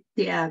because they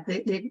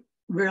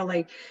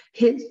really,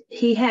 he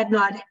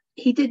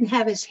didn't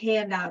have his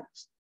hand out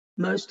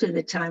most of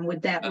the time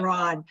with that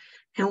rod.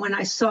 And when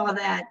I saw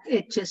that,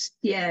 it just,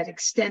 it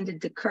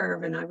extended the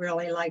curve, and I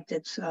really liked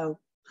it. So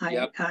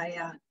I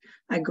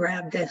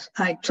grabbed this.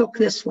 I took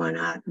this one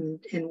out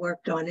and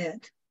worked on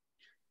it.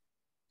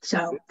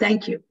 So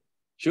thank you.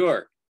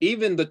 Sure.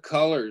 Even the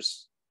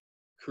colors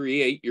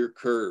create your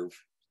curve.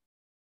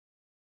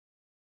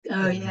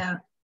 Oh yeah.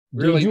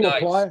 Really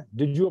nice.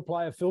 Did you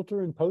apply a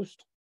filter in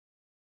post?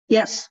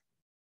 Yes.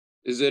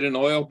 Is it an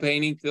oil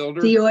painting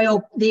filter? The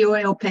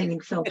oil painting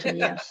filter,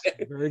 yes.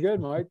 Very good,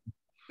 Mike.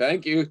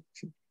 Thank you.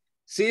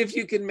 See if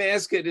you can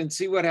mask it and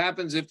see what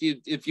happens if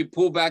you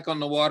pull back on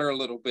the water a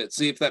little bit.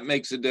 See if that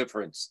makes a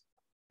difference.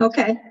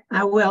 Okay,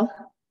 I will.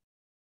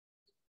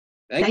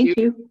 Thank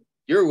you.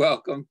 You're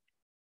welcome.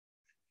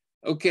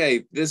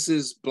 Okay, this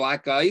is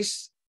black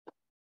ice.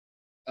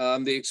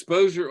 The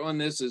exposure on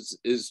this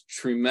is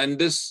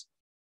tremendous.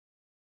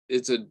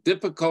 It's a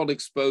difficult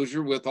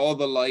exposure with all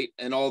the light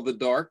and all the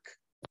dark.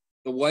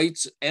 The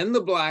whites and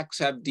the blacks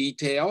have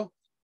detail,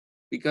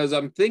 because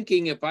I'm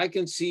thinking if I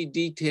can see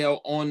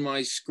detail on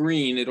my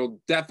screen, it'll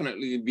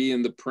definitely be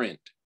in the print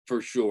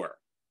for sure.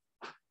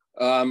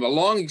 A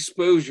long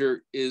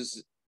exposure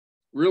is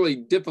really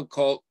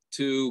difficult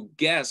to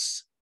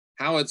guess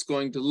how it's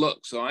going to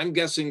look. So I'm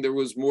guessing there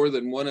was more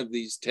than one of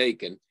these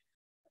taken.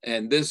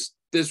 And this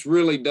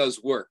really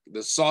does work.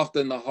 The soft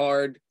and the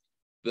hard,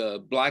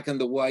 the black and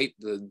the white,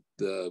 the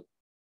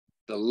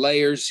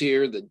layers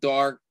here, the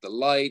dark, the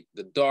light,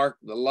 the dark,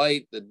 the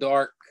light, the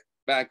dark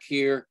back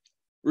here,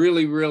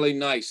 really, really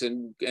nice.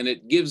 And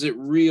it gives it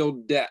real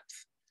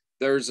depth.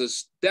 There's a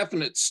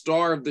definite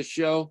star of the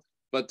show,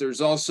 but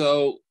there's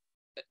also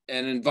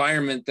an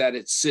environment that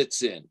it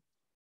sits in.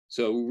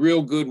 So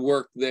real good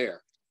work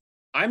there.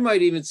 I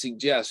might even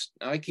suggest,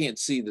 I can't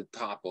see the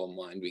top on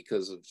mine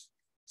because it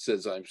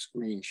says I'm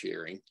screen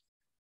sharing,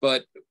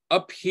 but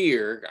up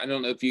here, I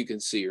don't know if you can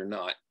see or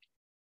not.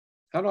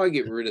 How do I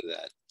get rid of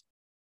that?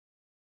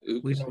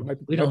 Oops.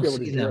 We don't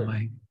see that,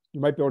 Mike.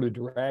 You might be able to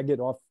drag it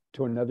off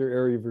to another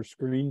area of your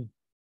screen.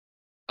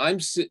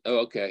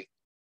 Okay.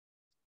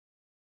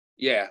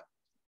 Yeah.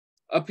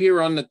 Up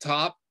here on the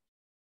top,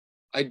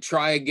 I'd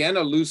try again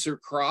a looser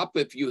crop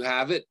if you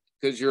have it,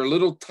 because you're a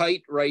little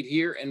tight right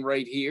here and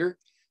right here.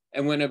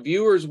 And when a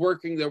viewer is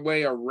working their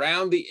way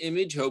around the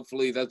image,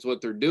 hopefully that's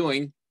what they're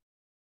doing,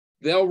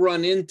 they'll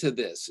run into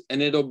this and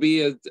it'll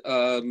be a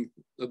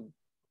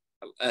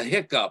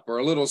hiccup or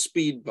a little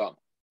speed bump.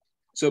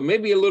 So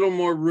maybe a little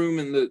more room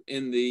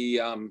in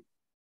the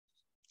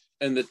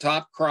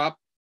top crop.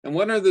 And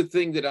one other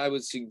thing that I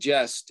would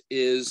suggest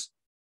is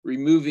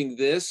removing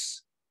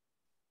this,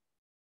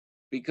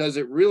 because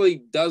it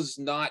really does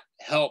not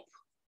help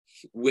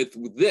with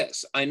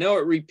this. I know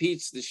it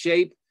repeats the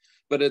shape,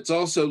 but it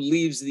also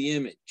leaves the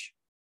image.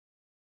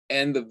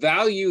 And the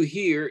value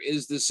here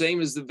is the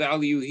same as the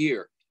value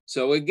here.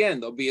 So again,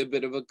 there'll be a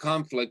bit of a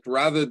conflict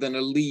rather than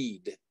a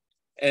lead.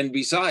 And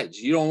besides,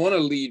 you don't want to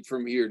lead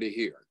from here to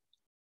here.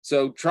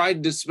 So try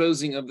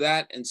disposing of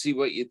that and see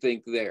what you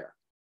think there.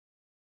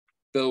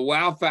 The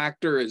wow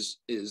factor is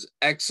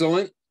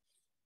excellent.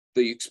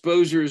 The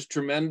exposure is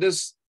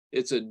tremendous.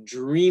 It's a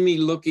dreamy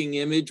looking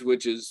image,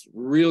 which is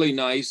really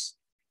nice,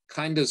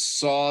 kind of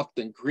soft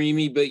and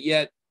creamy, but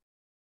yet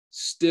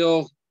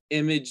still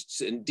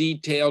imaged and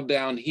detailed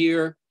down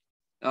here.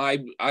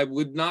 I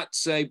would not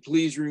say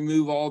please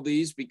remove all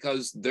these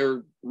because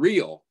they're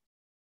real.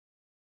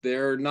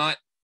 They're not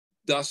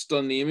dust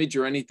on the image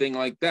or anything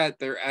like that.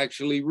 They're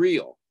actually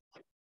real.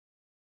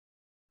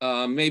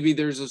 Maybe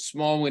there's a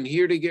small one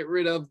here to get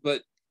rid of,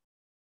 but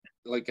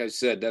like I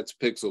said, that's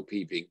pixel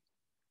peeping.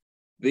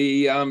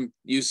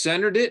 You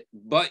centered it,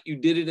 but you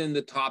did it in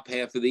the top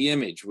half of the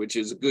image, which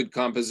is good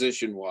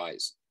composition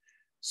wise.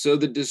 So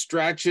the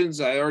distractions,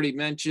 I already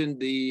mentioned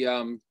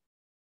the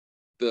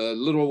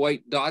little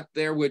white dot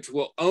there, which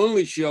will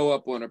only show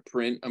up on a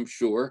print, I'm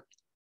sure.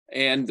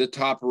 And the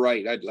top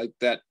right, I'd like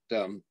that,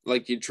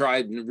 like you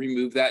tried, and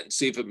remove that and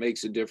see if it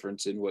makes a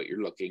difference in what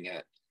you're looking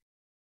at.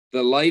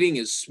 The lighting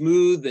is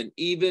smooth and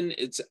even.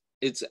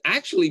 It's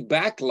actually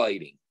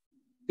backlighting,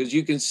 because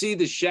you can see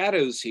the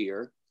shadows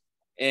here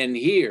and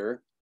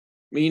here,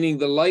 meaning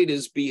the light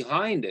is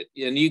behind it.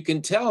 And you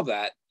can tell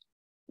that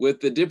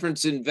with the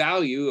difference in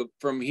value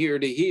from here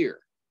to here.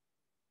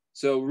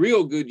 So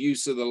real good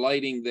use of the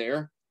lighting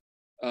there.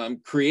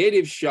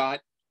 Creative shot.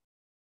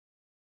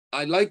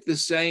 I like the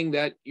saying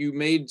that you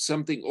made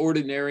something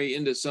ordinary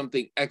into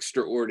something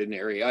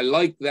extraordinary. I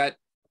like that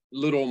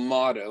little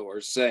motto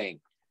or saying.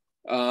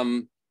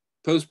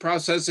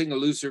 Post-processing, a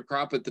looser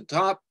crop at the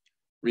top,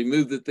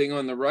 remove the thing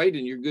on the right,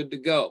 and you're good to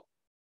go.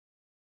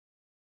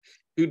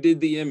 Who did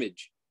the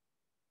image?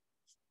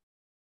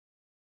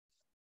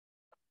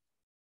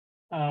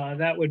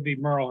 That would be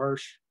Merle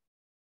Hirsch.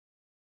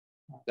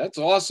 That's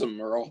awesome,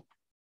 Merle.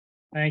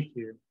 Thank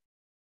you.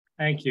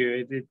 Thank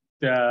you. It's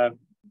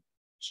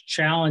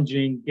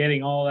challenging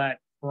getting all that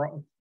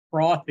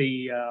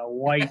frothy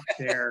white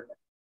there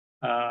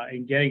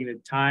and getting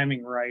the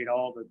timing right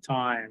all the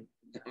time.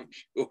 I'm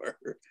sure.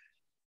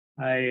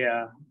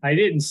 I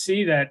didn't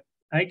see that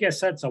I guess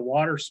that's a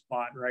water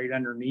spot right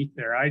underneath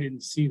there. I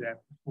didn't see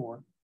that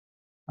before.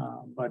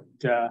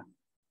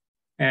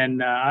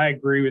 I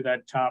agree with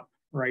that top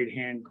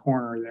right-hand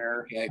corner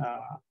there. Okay.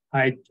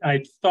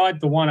 I thought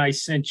the one I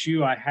sent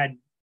you, I had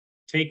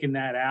taken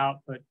that out,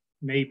 but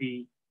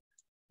maybe,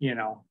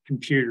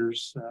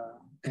 computers,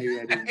 maybe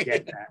I didn't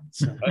get that.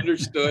 So.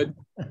 Understood.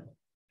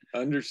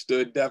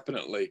 Understood,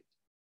 definitely.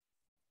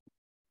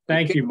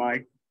 Thank you,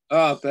 Mike.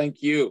 Oh,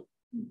 thank you.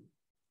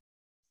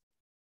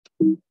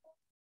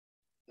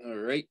 All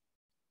right.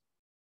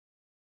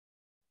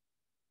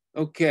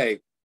 Okay,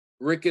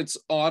 Ricketts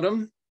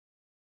Autumn.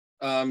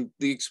 The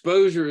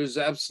exposure is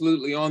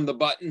absolutely on the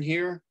button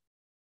here.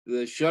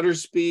 The shutter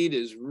speed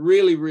is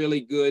really,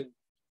 really good.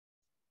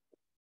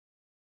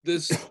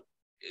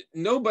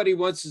 Nobody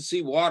wants to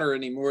see water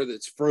anymore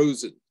that's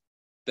frozen.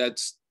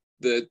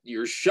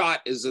 Your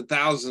shot is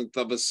 1,000th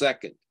of a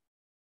second,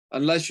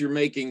 unless you're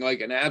making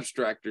like an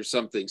abstract or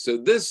something. So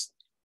this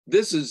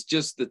is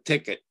just the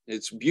ticket.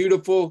 It's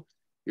beautiful.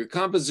 Your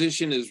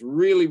composition is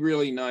really,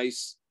 really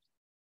nice.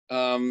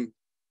 The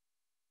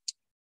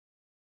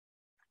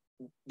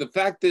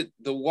fact that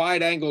the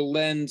wide angle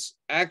lens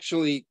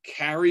actually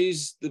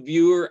carries the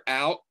viewer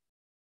out,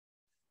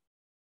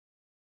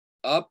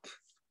 up,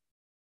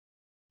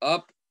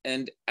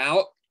 and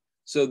out.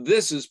 So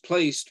this is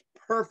placed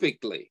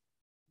perfectly.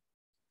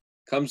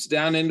 Comes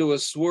down into a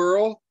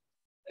swirl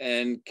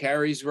and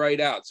carries right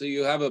out. So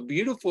you have a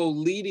beautiful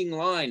leading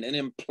line, an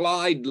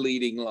implied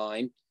leading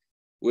line,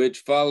 which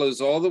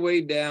follows all the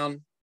way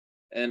down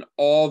and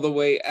all the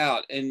way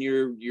out. And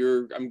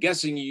I'm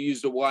guessing you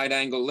used a wide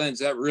angle lens.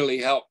 That really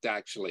helped,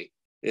 actually.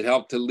 It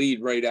helped to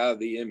lead right out of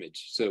the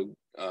image. So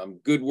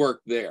good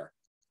work there.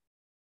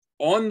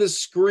 On the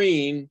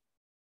screen,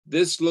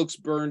 this looks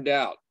burned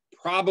out.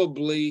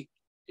 Probably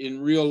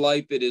in real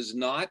life, it is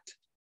not.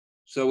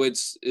 So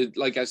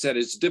like I said,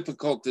 it's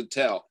difficult to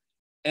tell.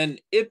 And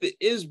if it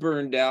is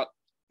burned out,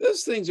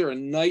 those things are a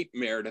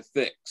nightmare to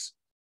fix.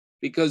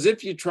 Because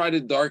if you try to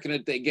darken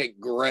it, they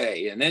get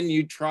gray. And then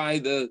you try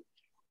the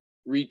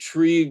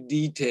retrieve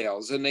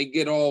details and they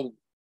get all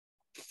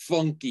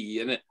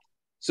funky.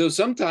 So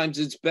sometimes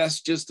it's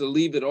best just to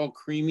leave it all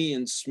creamy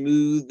and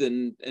smooth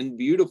and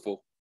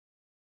beautiful.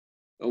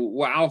 A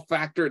wow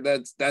factor,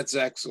 that's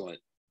excellent.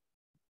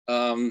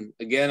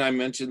 Again, I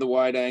mentioned the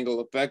wide angle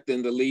effect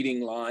and the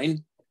leading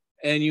line.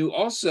 And you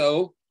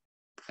also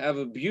have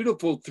a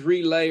beautiful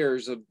 3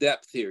 layers of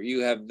depth here.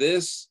 You have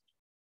this,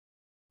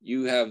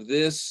 you have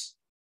this,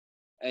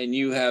 and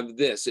you have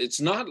this.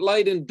 It's not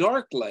light and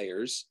dark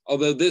layers,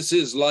 although this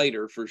is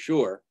lighter for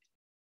sure.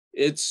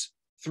 It's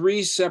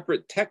 3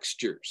 separate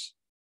textures,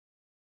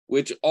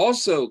 which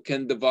also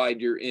can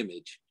divide your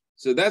image.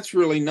 So that's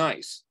really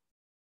nice.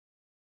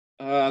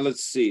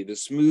 Let's see, the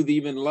smooth,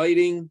 even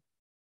lighting,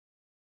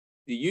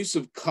 the use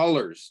of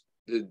colors,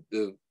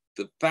 the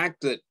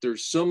fact that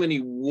there's so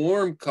many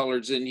warm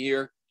colors in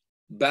here,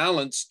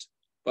 balanced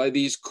by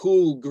these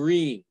cool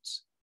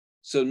greens.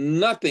 So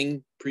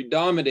nothing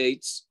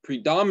predominates.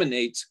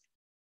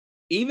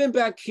 Even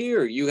back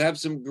here, you have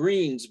some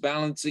greens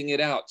balancing it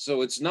out.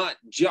 So it's not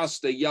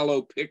just a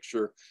yellow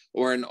picture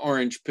or an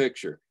orange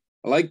picture.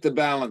 I like the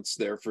balance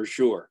there for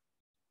sure.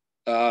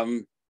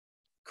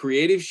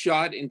 Creative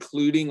shot,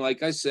 including,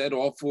 like I said,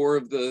 all 4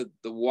 of the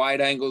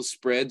wide angle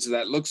spreads.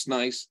 That looks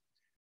nice.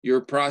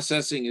 Your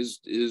processing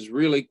is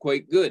really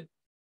quite good.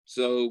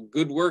 So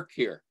good work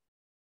here.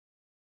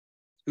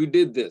 Who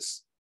did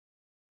this?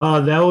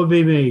 That would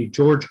be me,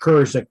 George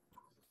Kurzik.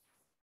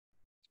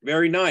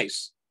 Very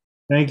nice.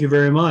 Thank you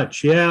very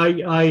much. Yeah,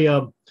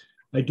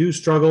 I do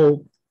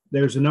struggle.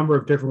 There's a number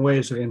of different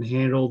ways I can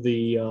handle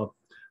the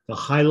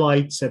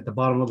highlights at the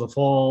bottom of the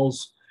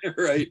falls.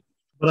 Right.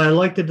 But I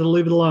liked it to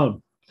leave it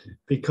alone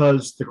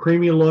because the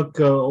creamy look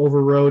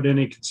overrode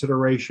any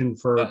consideration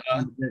for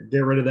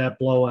get rid of that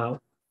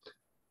blowout.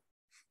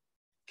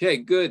 Okay,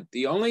 good.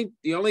 The only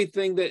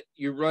thing that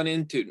you run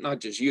into, not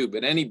just you,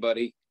 but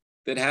anybody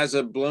that has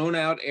a blown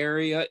out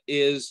area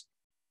is,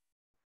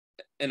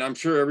 and I'm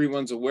sure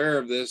everyone's aware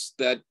of this,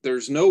 that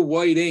there's no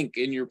white ink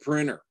in your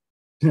printer.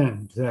 Yeah,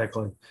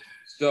 exactly.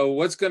 So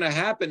what's going to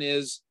happen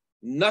is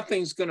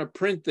nothing's going to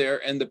print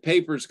there and the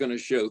paper's going to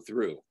show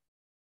through.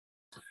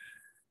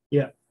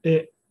 Yeah,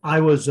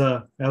 I was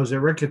at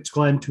Ricketts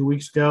Glen 2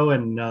 weeks ago,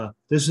 and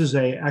this is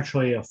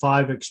actually a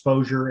 5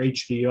 exposure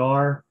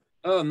HDR.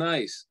 Oh,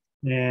 nice.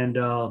 And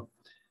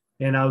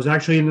I was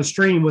actually in the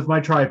stream with my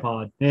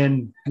tripod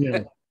and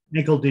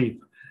ankle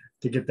deep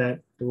to get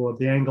the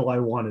angle I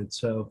wanted.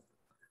 So,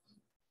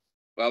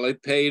 well,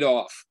 it paid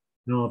off.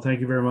 No, thank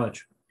you very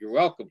much. You're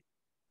welcome.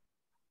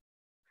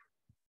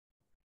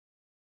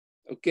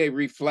 Okay,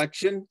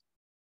 reflection.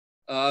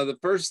 The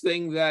first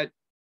thing that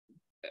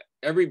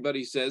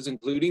everybody says,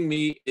 including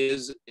me,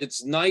 is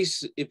it's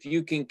nice if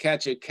you can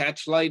catch a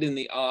catch light in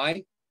the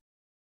eye.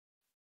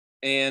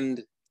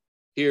 And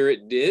here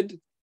it did,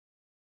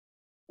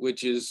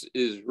 which is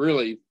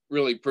really,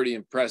 really pretty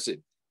impressive.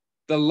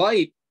 The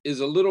light is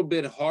a little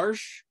bit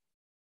harsh,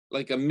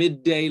 like a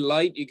midday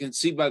light. You can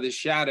see by the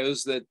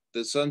shadows that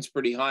the sun's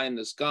pretty high in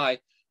the sky,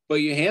 but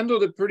you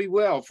handled it pretty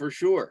well for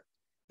sure.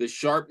 The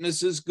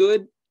sharpness is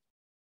good.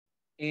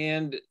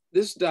 And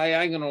this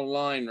diagonal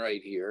line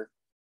right here,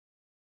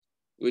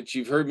 which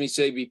you've heard me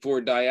say before,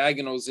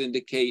 diagonals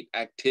indicate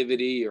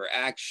activity or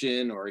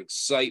action or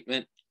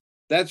excitement.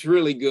 That's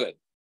really good.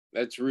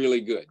 That's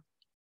really good.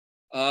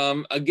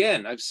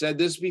 Again, I've said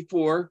this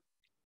before,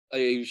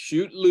 a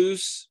shoot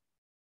loose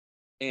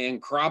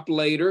and crop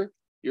later.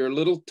 You're a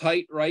little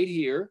tight right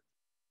here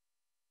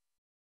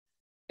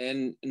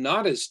and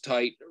not as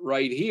tight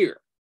right here,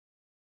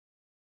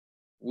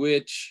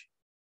 which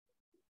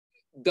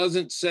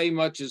doesn't say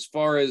much as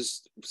far as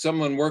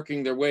someone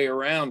working their way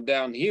around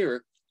down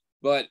here,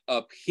 but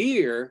up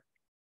here,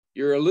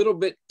 you're a little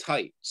bit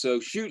tight. So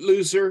shoot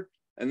looser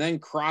and then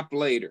crop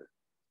later.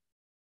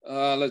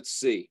 Let's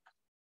see.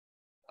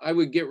 I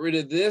would get rid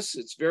of this.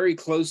 It's very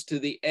close to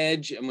the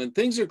edge. And when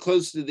things are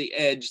close to the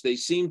edge, they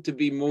seem to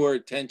be more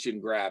attention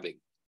grabbing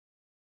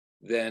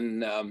than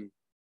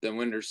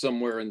when they're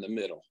somewhere in the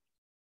middle.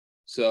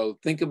 So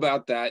think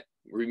about that,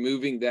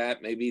 removing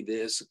that, maybe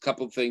this, a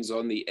couple things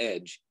on the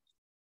edge.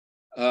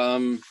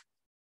 The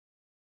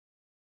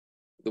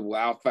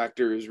wow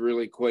factor is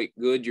really quite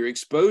good. Your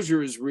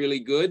exposure is really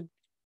good.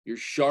 You're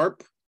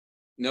sharp,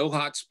 no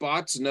hot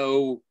spots,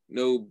 no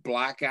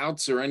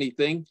blackouts or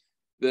anything.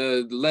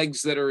 The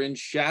legs that are in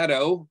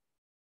shadow,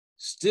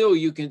 still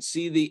you can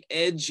see the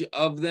edge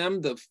of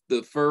them,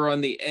 the fur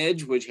on the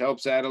edge, which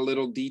helps add a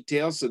little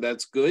detail, so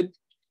that's good.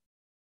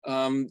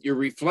 Your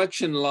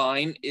reflection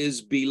line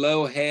is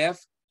below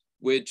half,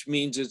 which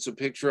means it's a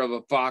picture of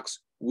a fox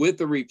with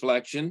a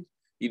reflection.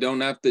 You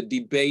don't have to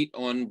debate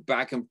on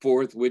back and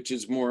forth, which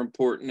is more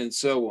important and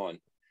so on.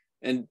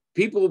 And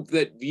people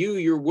that view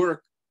your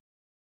work,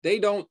 they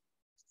don't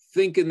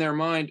think in their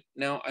mind,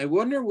 now I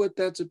wonder what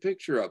that's a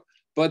picture of.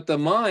 But the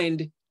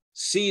mind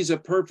sees a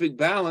perfect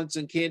balance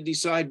and can't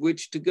decide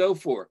which to go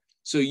for.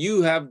 So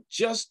you have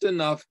just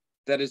enough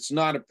that it's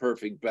not a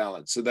perfect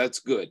balance. So that's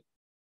good.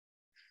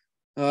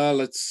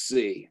 Let's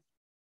see.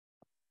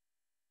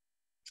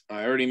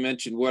 I already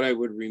mentioned what I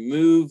would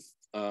remove.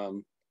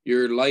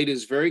 Your light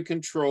is very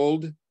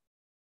controlled.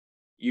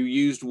 You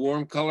used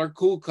warm color,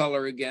 cool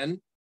color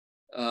again.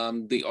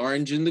 The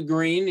orange and the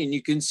green, and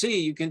you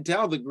can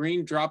tell the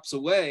green drops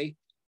away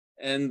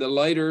and the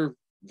lighter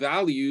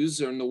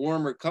values and the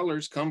warmer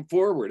colors come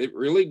forward. It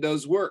really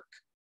does work.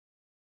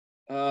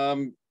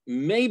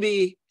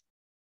 Maybe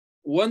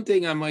one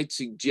thing I might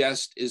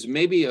suggest is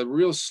maybe a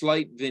real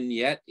slight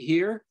vignette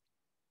here.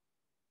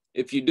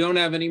 If you don't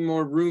have any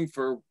more room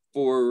for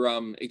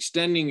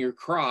extending your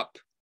crop,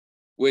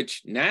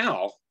 which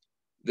now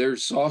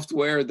there's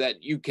software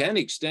that you can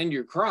extend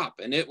your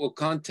crop and it will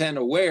content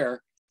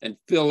aware and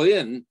fill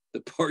in the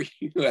part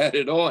you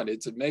added on.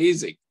 It's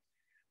amazing.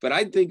 But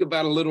I'd think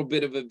about a little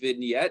bit of a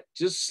vignette,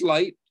 just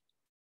slight.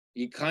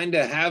 You kind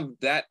of have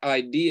that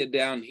idea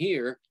down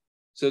here.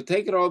 So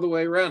take it all the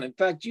way around. In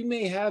fact, you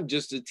may have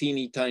just a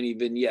teeny tiny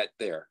vignette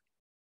there.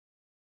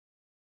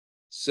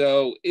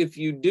 So if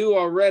you do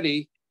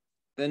already,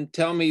 then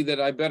tell me that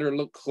I better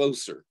look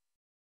closer.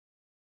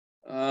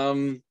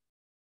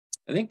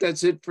 I think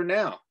that's it for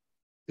now.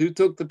 Who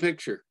took the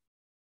picture?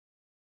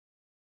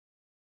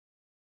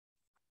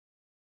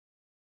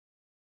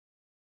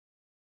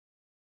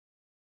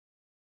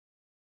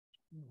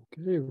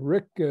 Okay,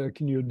 Rick,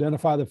 can you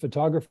identify the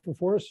photographer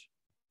for us?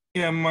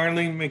 Yeah,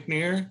 Marlene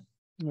McNair.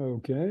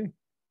 Okay.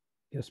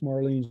 Guess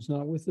Marlene's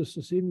not with us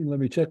this evening. Let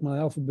me check my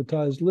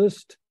alphabetized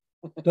list.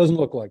 Doesn't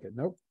look like it.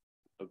 Nope.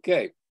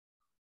 Okay.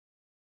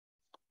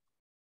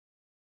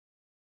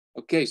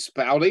 Okay,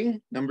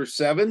 spouting, number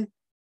 7.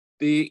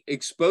 The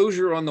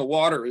exposure on the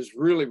water is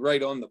really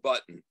right on the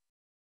button.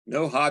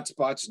 No hot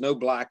spots, no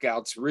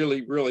blackouts,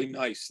 really, really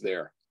nice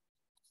there.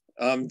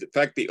 In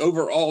fact, the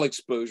overall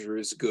exposure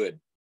is good.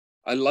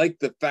 I like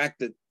the fact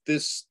that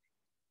this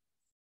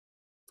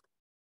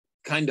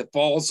kind of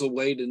falls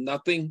away to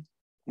nothing.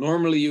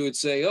 Normally you would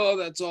say, oh,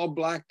 that's all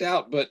blacked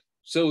out, but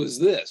so is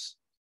this.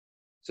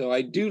 So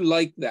I do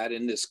like that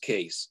in this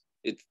case.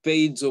 It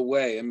fades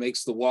away and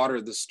makes the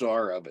water the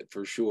star of it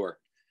for sure.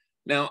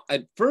 Now,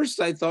 at first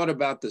I thought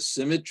about the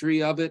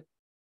symmetry of it.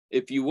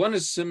 If you want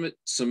a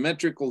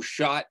symmetrical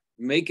shot,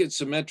 make it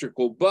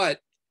symmetrical, but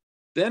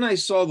then I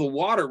saw the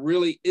water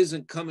really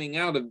isn't coming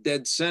out of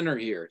dead center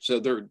here. So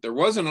there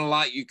wasn't a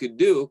lot you could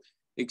do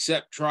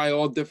except try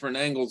all different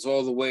angles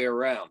all the way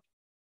around.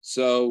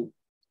 So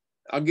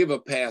I'll give a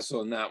pass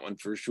on that one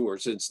for sure,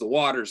 since the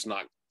water's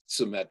not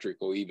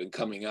symmetrical even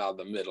coming out of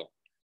the middle.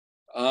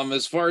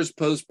 As far as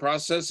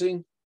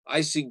post-processing,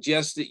 I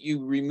suggest that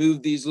you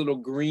remove these little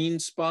green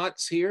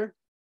spots here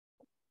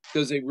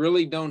because they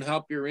really don't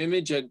help your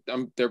image.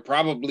 They're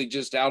probably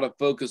just out of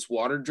focus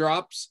water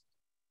drops,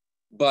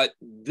 but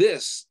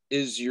this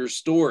is your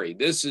story.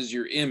 This is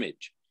your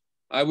image.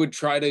 I would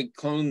try to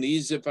clone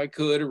these if I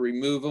could, or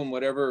remove them,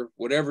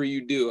 whatever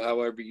you do,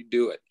 however you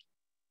do it.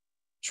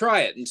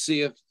 Try it and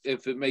see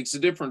if it makes a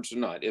difference or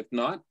not. If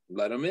not,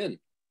 let them in.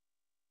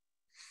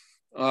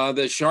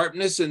 The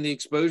sharpness and the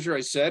exposure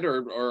I said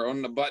are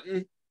on the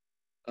button.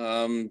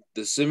 The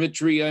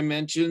symmetry I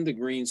mentioned, the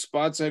green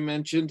spots I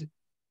mentioned.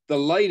 The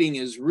lighting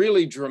is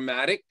really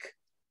dramatic.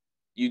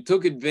 You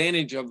took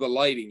advantage of the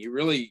lighting.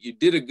 You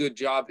did a good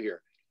job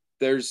here.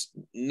 There's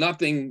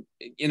nothing,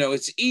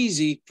 it's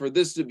easy for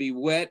this to be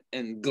wet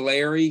and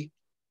glary,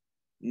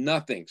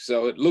 nothing.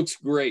 So it looks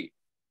great.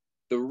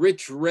 The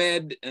rich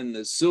red and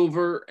the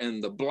silver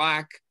and the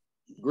black,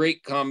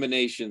 great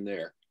combination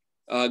there.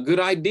 Good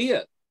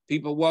idea.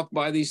 People walk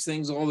by these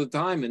things all the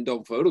time and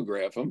don't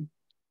photograph them.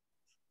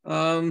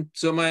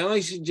 So my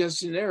only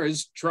suggestion there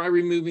is try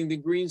removing the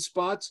green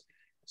spots.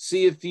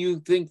 See if you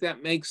think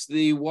that makes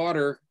the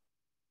water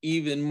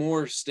even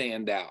more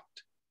stand out.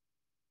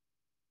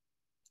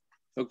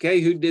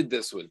 Okay, who did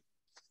this one?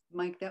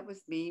 Mike, that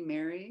was me,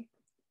 Mary.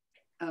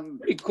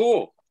 Pretty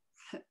cool.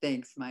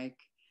 Thanks, Mike.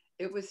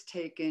 It was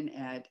taken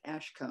at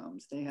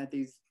Ashcombs. They had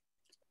these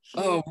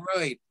huge, oh,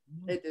 right.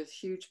 They had those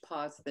huge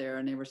pots there,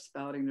 and they were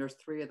spouting. There's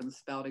 3 of them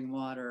spouting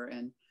water,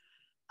 and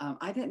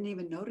I didn't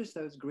even notice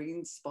those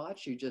green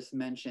spots you just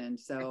mentioned.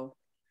 So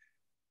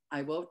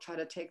I will try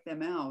to take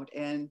them out,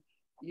 and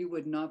you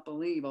would not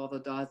believe all the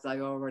dots I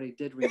already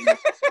did remove.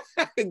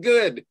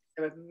 Good.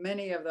 There were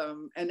many of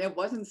them, and it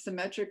wasn't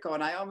symmetrical,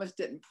 and I almost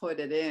didn't put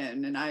it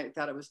in, and I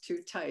thought it was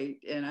too tight,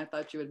 and I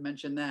thought you would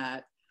mention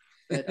that.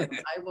 But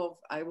I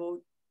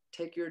will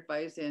take your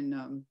advice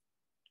and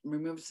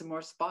remove some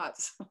more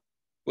spots.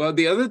 Well,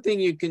 the other thing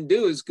you can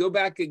do is go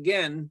back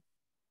again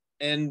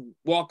and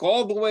walk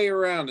all the way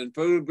around and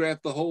photograph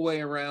the whole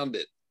way around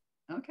it.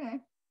 Okay.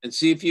 And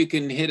see if you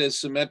can hit a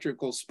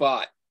symmetrical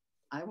spot.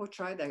 I will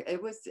try that.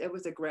 It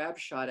was a grab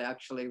shot,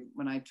 actually,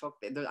 when I took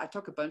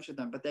a bunch of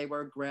them, but they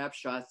were grab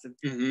shots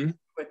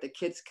with the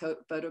kids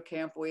photo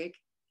camp week.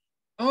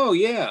 Oh,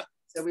 yeah.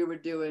 So we were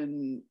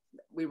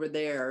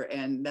there,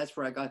 and that's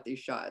where I got these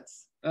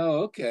shots.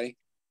 Oh, okay.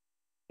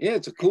 Yeah,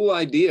 it's a cool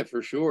idea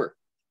for sure.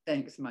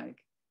 Thanks, Mike.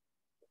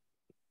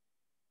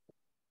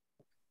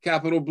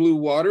 Capital Blue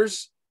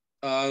Waters,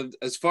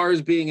 as far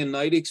as being a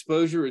night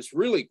exposure, it's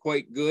really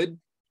quite good.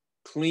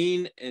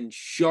 Clean and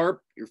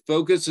sharp. Your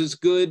focus is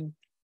good.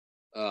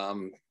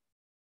 The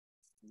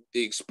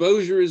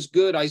exposure is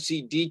good. I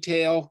see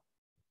detail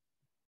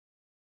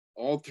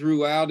all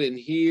throughout in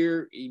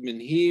here, even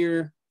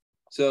here.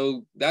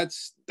 So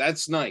that's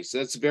nice.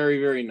 That's very,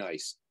 very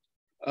nice.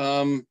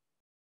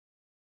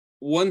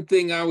 One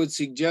thing I would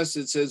suggest,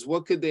 it says,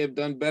 what could they have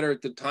done better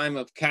at the time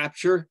of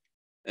capture?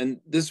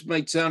 And this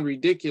might sound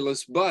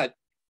ridiculous, but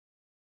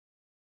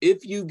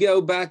if you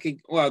go back,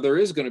 well, there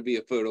is going to be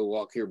a photo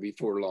walk here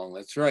before long.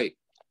 That's right.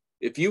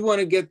 If you want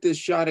to get this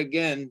shot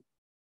again,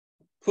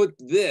 put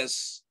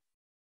this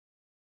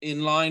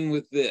in line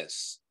with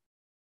this.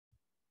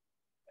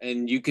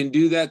 And you can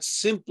do that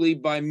simply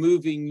by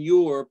moving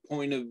your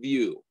point of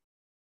view.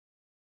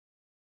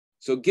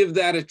 So give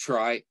that a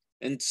try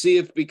and see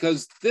if,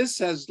 because this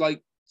has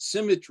like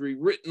symmetry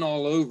written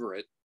all over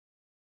it.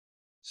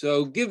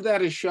 So give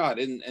that a shot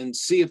and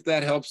see if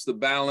that helps the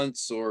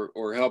balance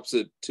or helps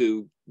it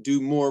to do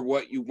more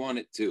what you want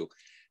it to.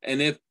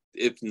 And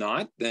if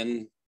not,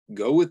 then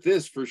go with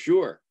this for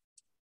sure.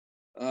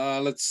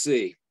 Let's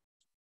see.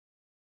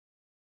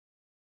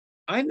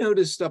 I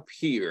noticed up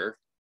here,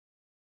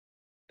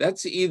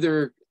 that's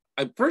either,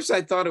 at first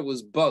I thought it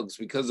was bugs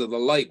because of the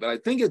light, but I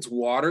think it's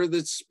water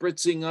that's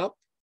spritzing up.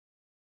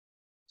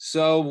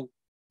 So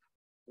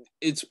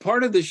it's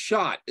part of the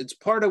shot. It's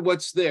part of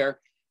what's there.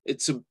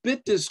 It's a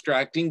bit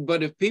distracting,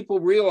 but if people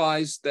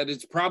realize that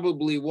it's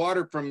probably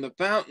water from the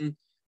fountain,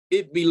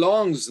 it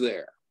belongs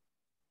there.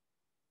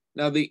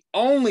 Now, the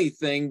only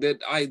thing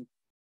that I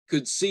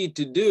could see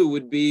to do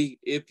would be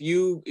if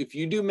you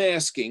do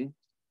masking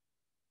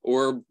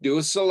or do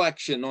a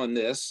selection on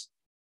this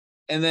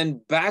and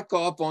then back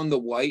off on the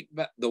whites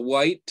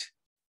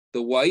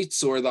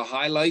or the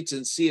highlights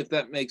and see if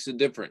that makes a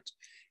difference.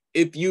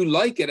 If you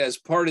like it as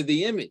part of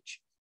the image,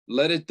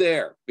 let it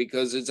there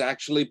because it's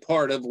actually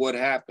part of what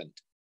happened.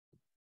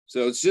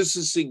 So it's just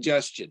a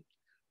suggestion.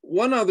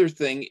 One other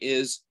thing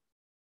is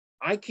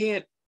I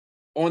can't,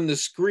 on the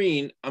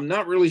screen, I'm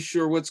not really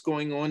sure what's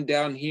going on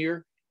down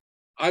here.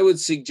 I would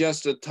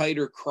suggest a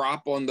tighter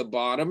crop on the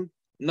bottom,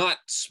 not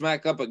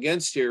smack up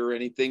against here or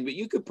anything, but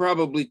you could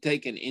probably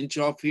take an inch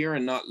off here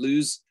and not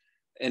lose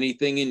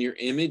anything in your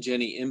image,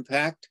 any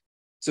impact.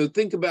 So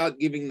think about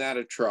giving that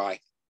a try.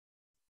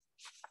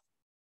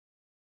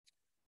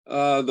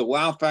 The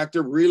wow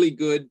factor, really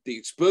good. The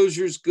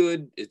exposure's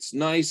good. It's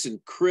nice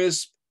and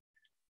crisp.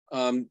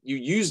 You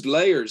used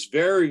layers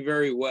very,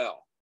 very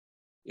well.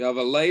 You have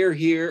a layer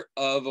here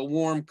of a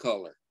warm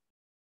color,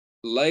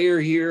 layer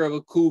here of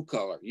a cool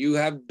color. You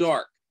have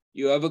dark,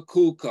 you have a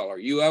cool color,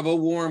 you have a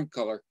warm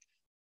color.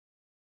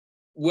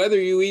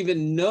 Whether you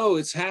even know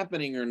it's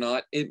happening or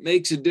not, it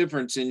makes a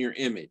difference in your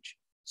image.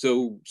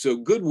 So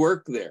good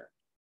work there.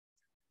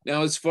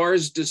 Now, as far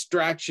as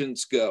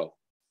distractions go,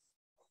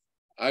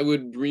 I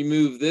would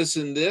remove this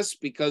and this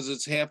because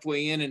it's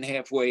halfway in and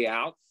halfway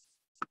out.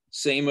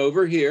 Same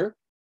over here.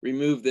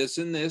 Remove this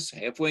and this,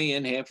 halfway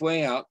in,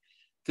 halfway out.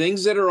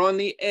 Things that are on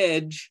the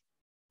edge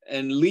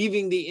and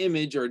leaving the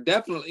image are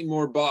definitely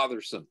more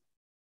bothersome.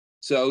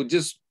 So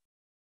just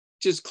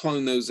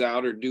clone those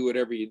out or do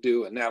whatever you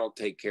do, and that'll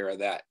take care of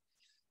that.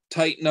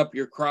 Tighten up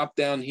your crop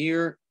down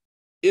here.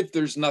 If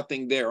there's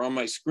nothing there on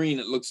my screen,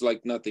 it looks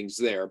like nothing's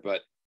there,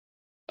 but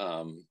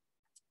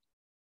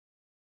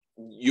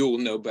you'll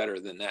know better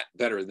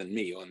than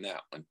me on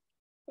that one.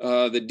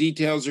 The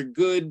details are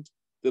good.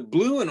 The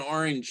blue and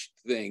orange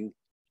thing,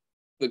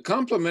 the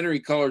complementary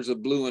colors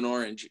of blue and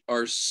orange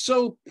are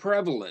so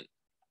prevalent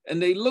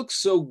and they look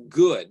so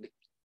good,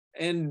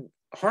 and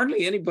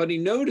hardly anybody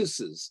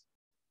notices.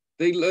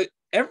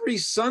 Every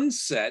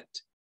sunset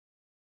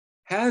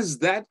has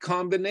that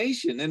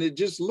combination and it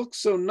just looks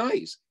so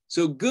nice.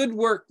 So good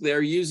work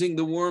there using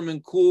the warm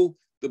and cool,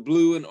 the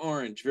blue and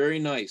orange, very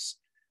nice.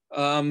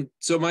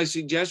 So my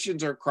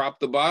suggestions are crop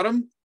the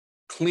bottom,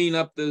 clean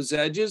up those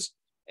edges,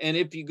 and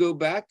if you go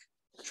back,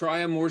 try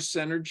a more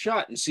centered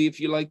shot and see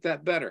if you like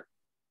that better.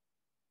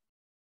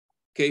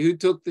 Okay, who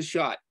took the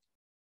shot?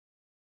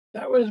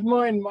 That was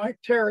mine, Mike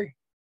Terry.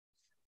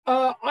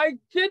 I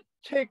did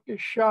take a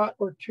shot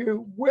or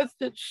two with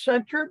it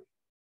centered,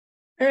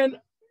 and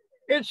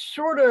it's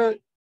sort of,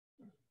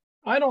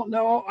 I don't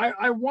know.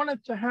 I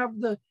wanted to have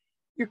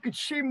you could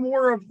see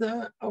more of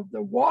the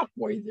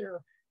walkway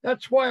there.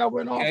 That's why I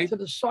went off to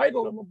the side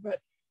a little bit.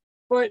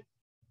 But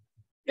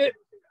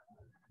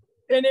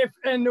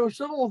and those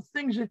little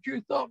things that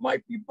you thought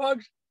might be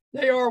bugs,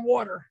 they are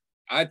water.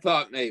 I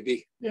thought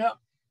maybe. Yeah,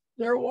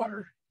 they're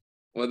water.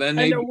 Well, then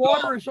and the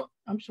water is,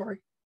 I'm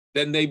sorry.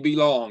 Then they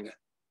belong.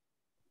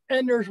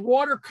 And there's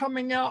water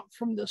coming out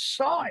from the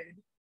side.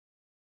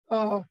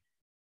 The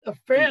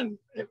fan,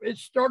 it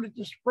started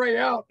to spray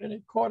out and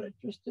it caught it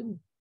just in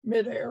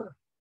midair.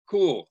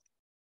 Cool.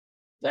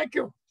 Thank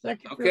you.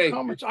 Thank you for your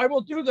comments. I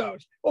will do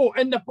those. Oh,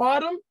 and the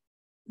bottom,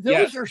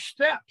 those are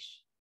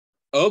steps.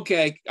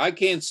 Okay, I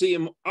can't see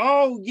them.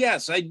 Oh,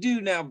 yes, I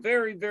do now.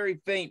 Very, very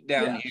faint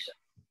down here.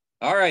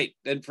 All right,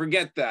 then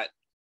forget that.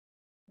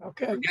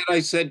 Okay. Forget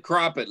I said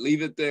crop it.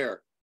 Leave it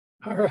there.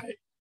 All right.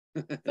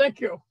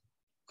 Thank you. Of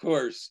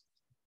course.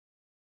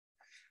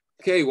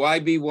 Okay,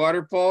 YB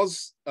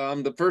waterfalls.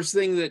 The first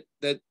thing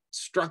that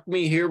struck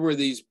me here were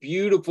these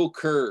beautiful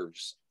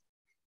curves.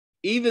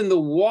 Even the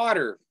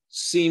water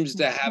seems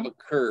to have a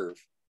curve.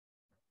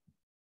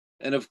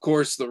 And of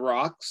course, the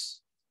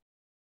rocks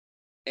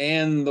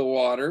and the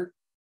water.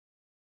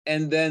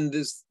 And then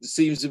this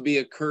seems to be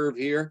a curve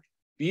here.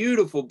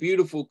 Beautiful,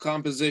 beautiful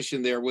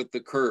composition there with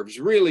the curves.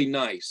 Really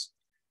nice.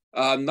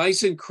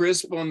 Nice and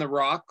crisp on the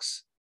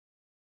rocks,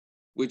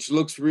 which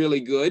looks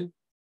really good.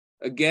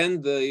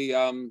 Again,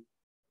 the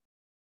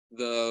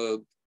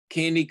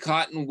candy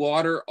cotton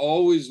water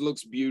always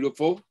looks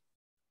beautiful.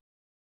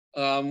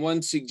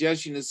 One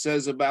suggestion it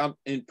says about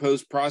in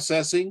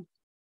post-processing,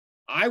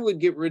 I would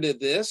get rid of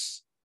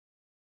this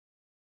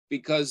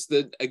because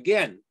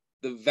again,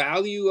 the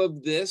value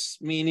of this,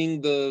 meaning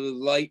the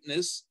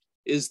lightness,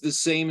 is the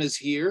same as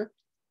here.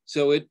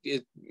 So it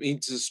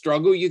means a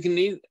struggle.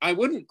 I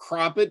wouldn't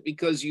crop it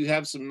because you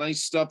have some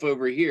nice stuff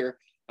over here.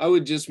 I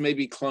would just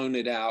maybe clone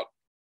it out,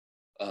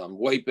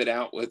 wipe it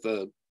out with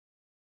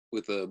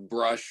a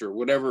brush or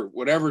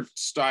whatever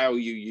style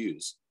you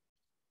use.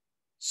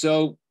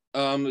 So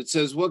it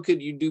says, what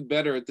could you do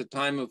better at the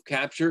time of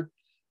capture?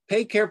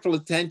 Pay careful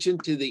attention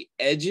to the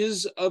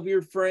edges of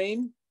your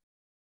frame,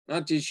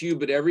 not just you,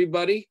 but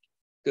everybody,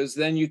 because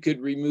then you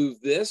could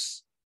remove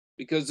this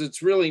because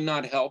it's really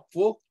not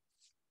helpful,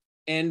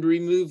 and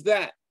remove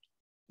that.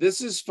 This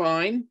is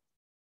fine.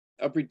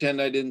 I'll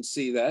pretend I didn't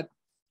see that.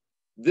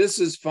 This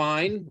is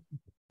fine.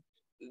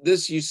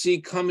 This you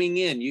see coming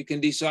in. You can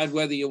decide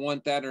whether you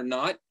want that or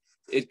not.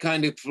 It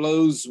kind of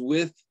flows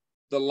with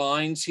the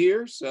lines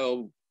here.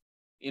 So,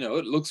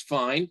 it looks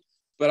fine,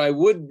 but I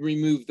would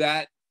remove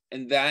that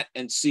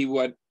and see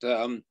what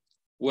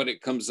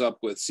it comes up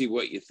with, see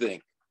what you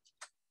think.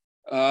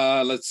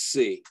 Let's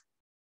see.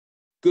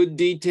 Good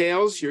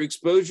details. Your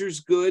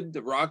exposure's good.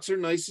 The rocks are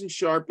nice and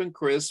sharp and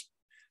crisp.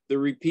 The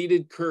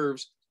repeated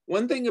curves.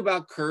 One thing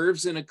about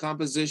curves in a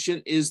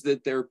composition is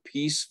that they're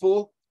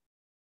peaceful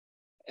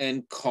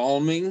and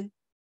calming.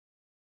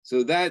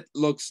 So that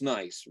looks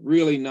nice,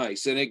 really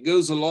nice. And it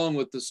goes along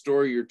with the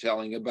story you're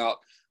telling about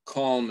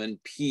calm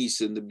and peace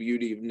and the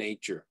beauty of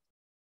nature.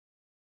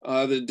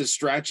 The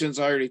distractions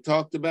I already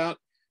talked about.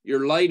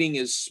 Your lighting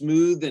is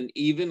smooth and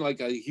even,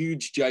 like a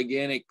huge,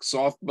 gigantic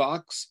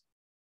softbox.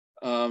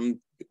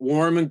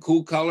 Warm and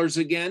cool colors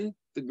again.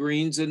 The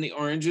greens and the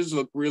oranges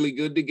look really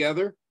good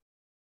together.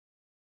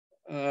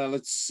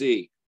 Let's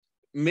see.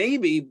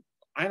 Maybe,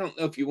 I don't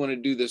know if you want to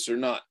do this or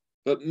not,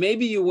 but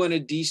maybe you want to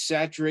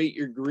desaturate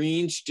your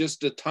greens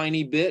just a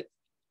tiny bit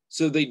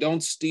so they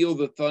don't steal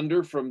the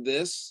thunder from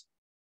this.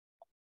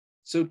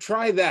 So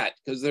try that,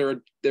 because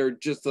they're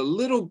just a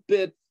little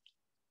bit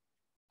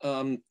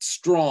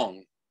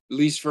strong, at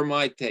least for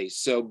my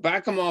taste. So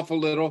back them off a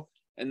little,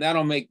 and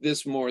that'll make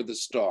this more the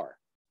star.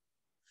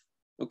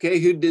 Okay,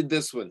 who did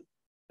this one?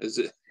 Is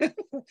it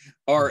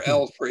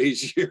R.L.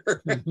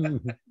 Frazier?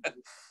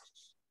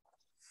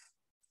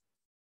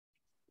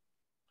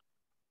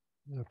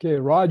 Okay,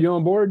 Rod, you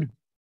on board?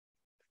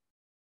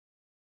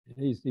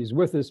 He's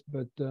with us,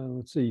 but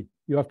let's see.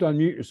 You have to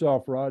unmute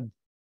yourself, Rod.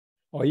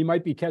 Oh, he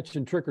might be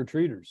catching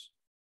trick-or-treaters.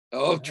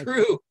 Oh,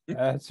 true.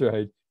 That's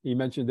right. He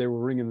mentioned they were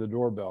ringing the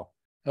doorbell.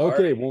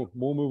 Okay, right.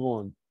 we'll move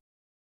on.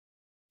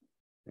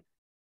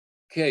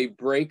 Okay,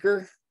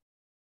 breaker.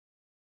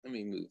 Let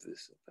me move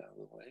this out of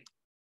the way.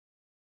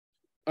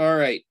 All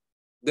right.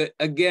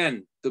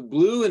 Again, the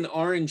blue and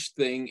orange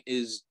thing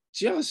is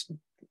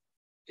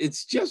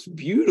it's just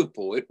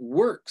beautiful. It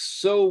works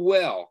so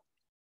well.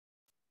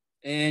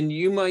 And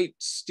you might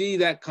see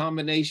that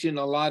combination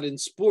a lot in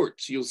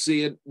sports. You'll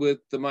see it with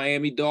the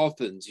Miami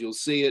Dolphins. You'll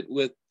see it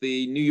with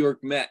the New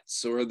York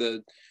Mets or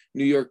the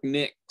New York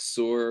Knicks,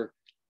 or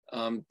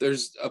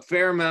there's a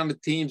fair amount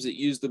of teams that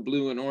use the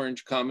blue and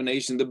orange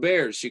combination. The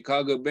Bears,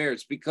 Chicago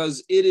Bears,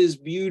 because it is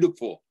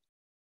beautiful.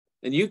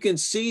 And you can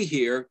see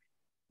here,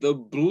 the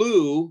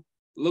blue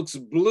looks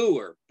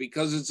bluer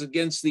because it's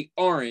against the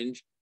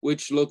orange,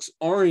 which looks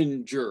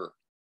oranger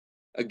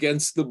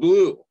against the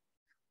blue.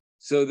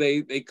 So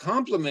they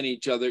complement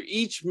each other.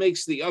 Each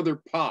makes the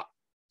other pop.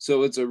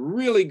 So it's a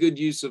really good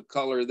use of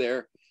color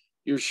there.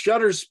 Your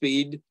shutter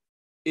speed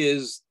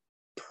is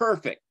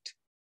perfect.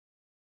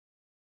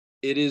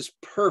 It is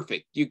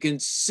perfect. You can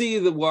see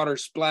the water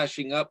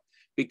splashing up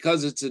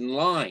because it's in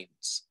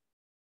lines.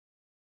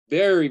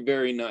 Very,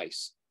 very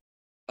nice.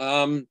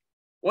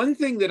 One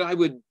thing that I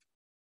would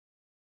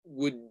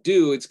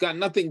do, it's got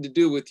nothing to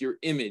do with your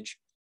image,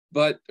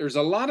 but there's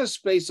a lot of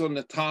space on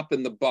the top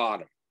and the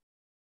bottom.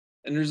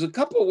 And there's a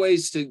couple of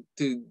ways to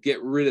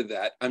get rid of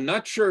that. I'm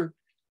not sure.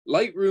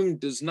 Lightroom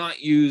does not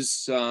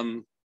use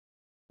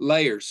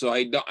layers, so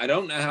I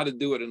don't know how to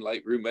do it in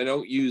Lightroom. I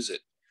don't use it.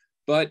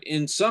 But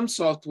in some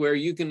software,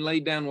 you can lay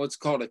down what's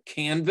called a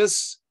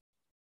canvas,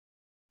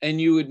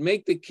 and you would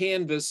make the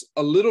canvas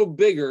a little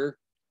bigger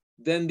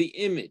than the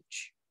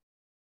image.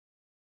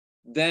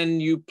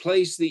 Then you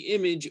place the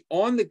image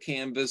on the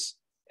canvas,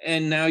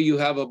 and now you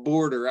have a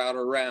border out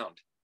around.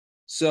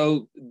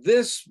 So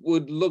this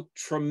would look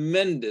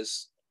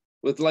tremendous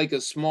with like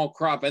a small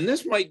crop. And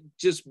this might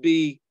just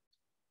be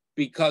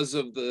because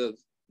of the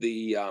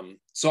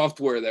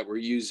software that we're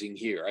using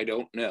here. I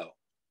don't know.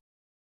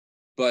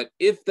 But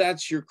if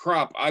that's your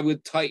crop, I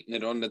would tighten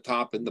it on the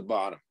top and the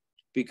bottom,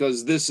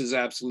 because this is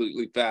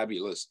absolutely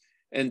fabulous.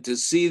 And to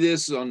see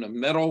this on a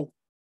metal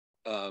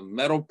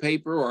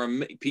paper or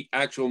an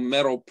actual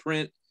metal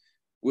print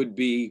would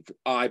be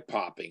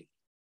eye-popping.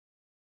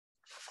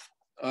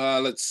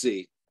 Let's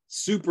see.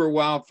 Super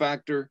wow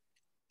factor,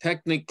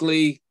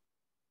 technically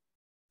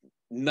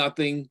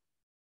nothing.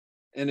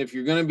 And if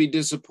you're going to be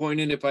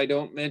disappointed if I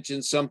don't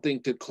mention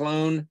something to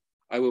clone,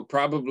 I will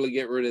probably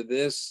get rid of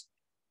this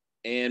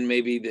and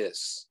maybe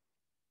this.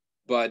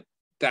 But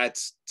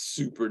that's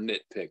super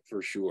nitpick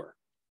for sure.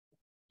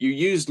 You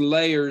used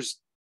layers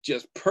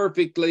just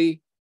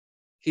perfectly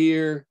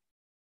here,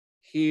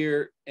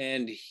 here,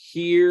 and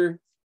here.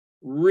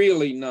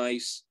 Really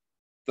nice.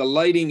 The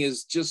lighting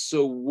is just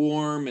so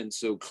warm and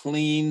so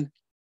clean.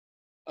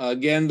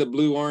 Again, the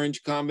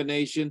blue-orange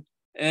combination.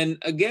 And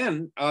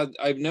again,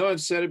 I know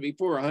I've said it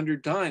before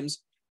 100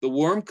 times, the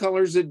warm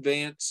colors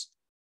advance,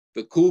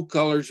 the cool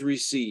colors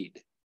recede.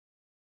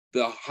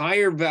 The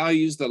higher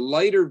values, the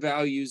lighter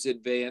values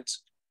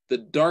advance, the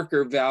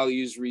darker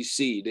values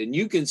recede. And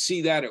you can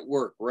see that at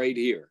work right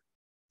here.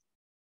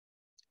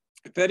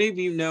 If any of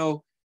you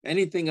know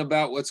anything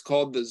about what's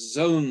called the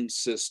zone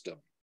system,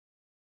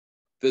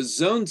 the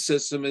zone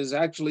system is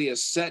actually a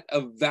set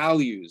of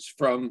values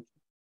from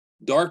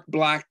dark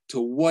black to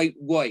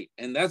white,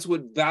 and that's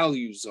what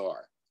values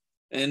are.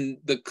 And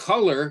the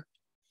color,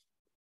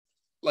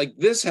 like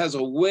this has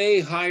a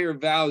way higher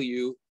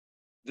value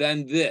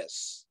than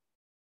this.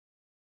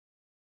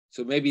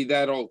 So maybe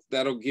that'll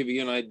give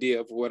you an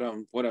idea of what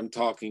I'm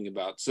talking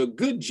about. So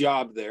good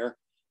job there.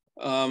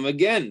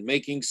 Again,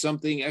 making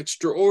something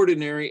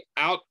extraordinary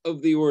out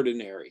of the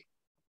ordinary.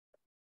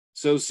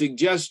 So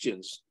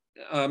suggestions.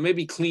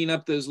 Maybe clean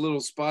up those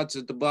little spots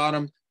at the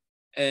bottom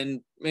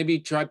and maybe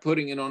try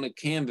putting it on a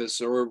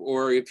canvas,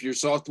 or if your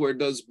software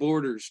does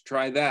borders,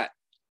 try that.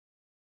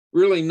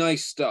 Really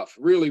nice stuff.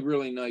 Really,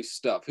 really nice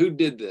stuff. Who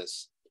did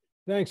this?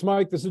 Thanks,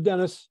 Mike. This is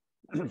Dennis.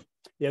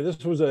 Yeah,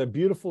 this was a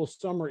beautiful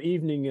summer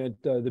evening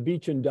at the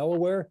beach in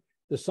Delaware.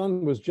 The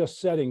sun was just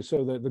setting,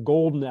 so that the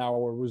golden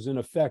hour was in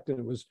effect, and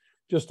it was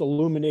just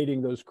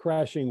illuminating those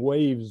crashing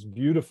waves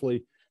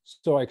beautifully.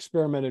 So I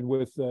experimented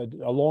with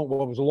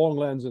what was a long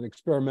lens, and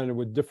experimented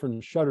with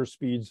different shutter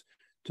speeds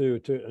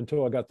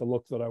until I got the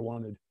look that I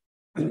wanted.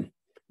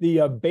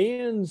 The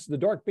bands, the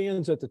dark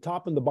bands at the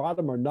top and the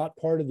bottom, are not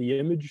part of the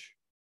image.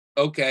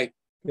 Okay.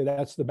 Yeah,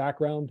 that's the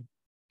background.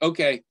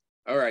 Okay.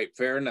 All right.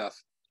 Fair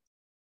enough.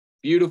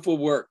 Beautiful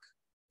work.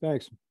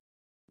 Thanks.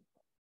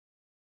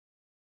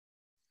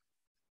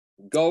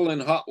 Gull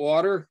in hot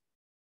water.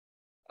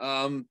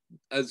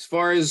 As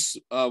far as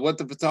what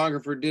the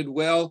photographer did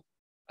well,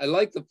 I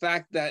like the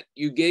fact that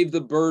you gave the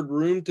bird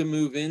room to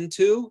move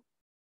into.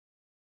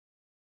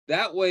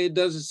 That way it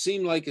doesn't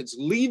seem like it's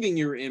leaving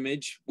your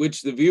image,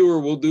 which the viewer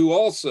will do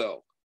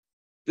also.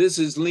 This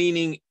is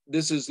leaning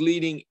this is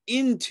leading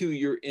into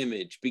your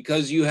image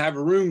because you have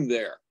room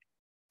there.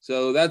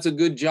 So that's a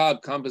good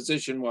job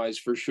composition-wise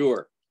for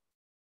sure.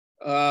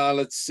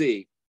 Let's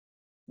see.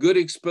 Good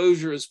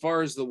exposure as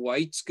far as the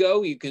whites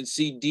go. You can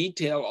see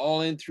detail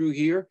all in through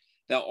here.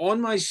 Now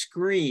on my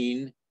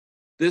screen,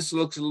 this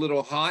looks a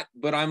little hot,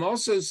 but I'm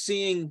also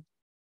seeing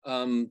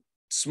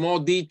small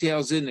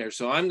details in there.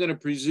 So I'm going to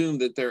presume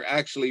that they're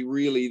actually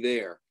really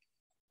there.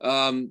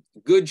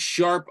 Good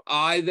sharp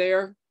eye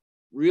there,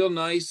 real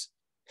nice.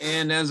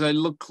 And as I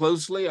look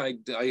closely, I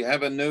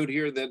have a note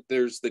here that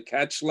there's the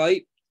catch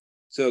light.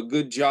 So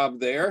good job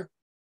there.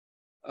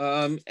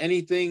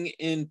 Anything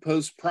in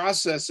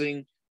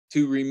post-processing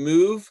to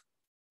remove,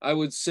 I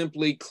would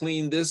simply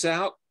clean this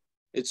out.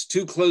 It's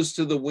too close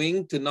to the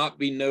wing to not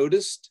be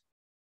noticed.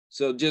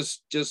 So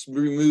just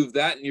remove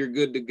that and you're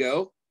good to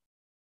go.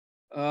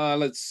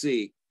 Let's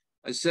see.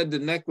 I said the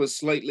neck was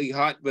slightly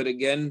hot, but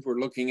again, we're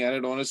looking at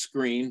it on a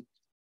screen.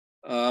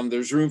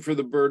 There's room for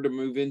the bird to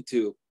move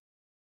into.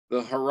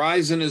 The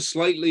horizon is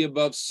slightly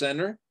above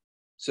center.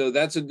 So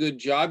that's a good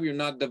job. You're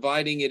not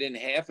dividing it in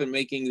half and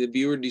making the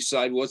viewer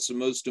decide what's the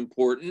most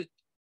important.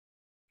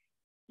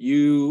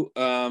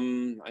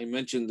 I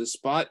mentioned the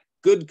spot.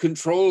 Good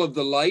control of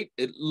the light.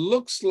 It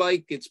looks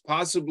like it's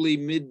possibly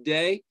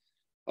midday,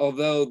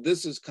 although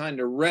this is kind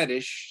of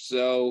reddish.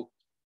 So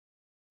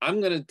I'm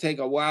going to take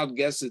a wild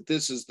guess that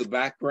this is the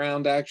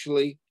background,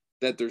 actually,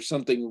 that there's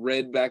something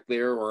red back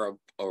there or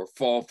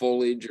fall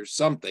foliage or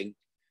something,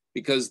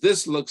 because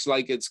this looks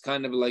like it's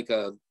kind of like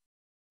a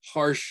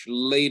harsh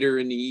later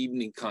in the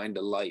evening kind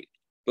of light.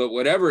 But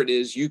whatever it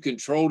is, you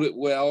controlled it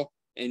well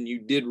and you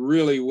did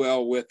really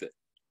well with it.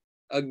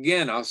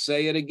 Again, I'll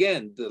say it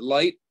again, the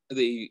light,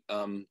 the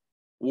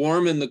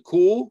warm and the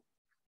cool,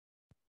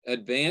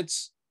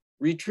 advance,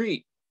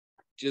 retreat.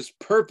 Just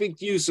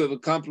perfect use of a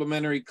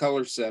complementary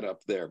color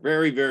setup there.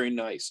 Very, very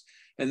nice.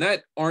 And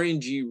that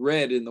orangey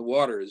red in the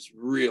water is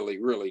really,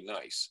 really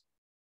nice.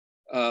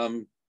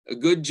 A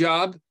good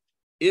job.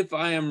 If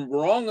I am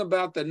wrong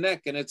about the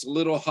neck and it's a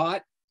little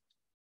hot,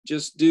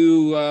 just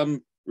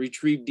do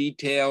retrieve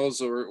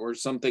details or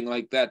something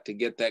like that to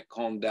get that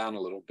calmed down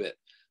a little bit.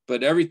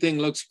 But everything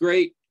looks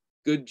great.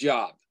 Good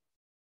job.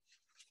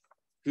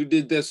 Who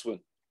did this one?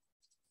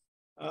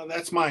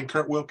 That's mine,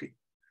 Kurt Wilkie.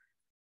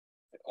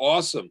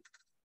 Awesome.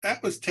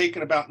 That was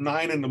taken about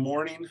 9 in the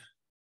morning.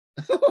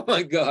 Oh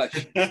my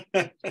gosh.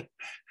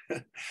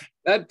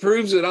 That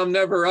proves that I'm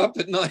never up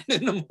at 9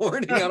 in the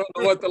morning. I don't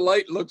know what the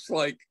light looks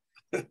like.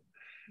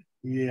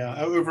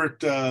 Yeah, over at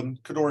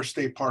Cador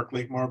State Park,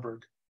 Lake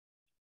Marburg.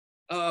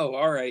 Oh,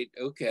 all right.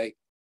 Okay.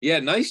 Yeah,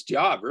 nice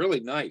job. Really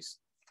nice.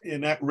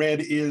 And that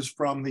red is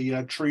from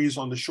the trees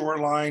on the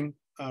shoreline,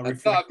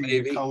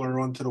 reflecting the color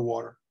onto the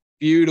water.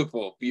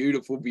 Beautiful,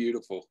 beautiful,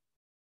 beautiful.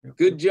 Yep.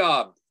 Good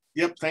job.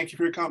 Yep. Thank you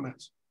for your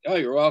comments. Oh,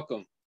 you're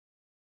welcome.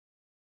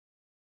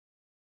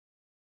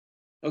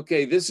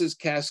 Okay, this is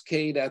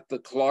Cascade at the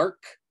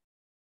Clark.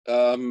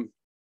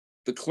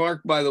 The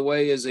Clark, by the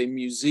way, is a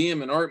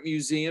museum, an art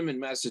museum in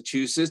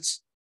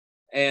Massachusetts.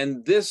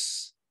 And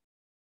this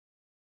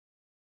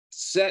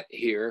set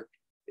here,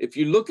 if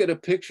you look at a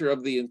picture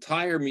of the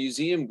entire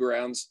museum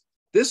grounds,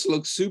 this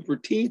looks super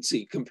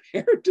teensy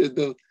compared to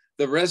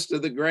the rest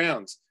of the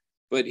grounds.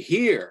 But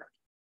here,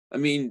 I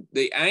mean,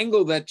 the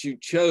angle that you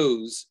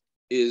chose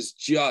is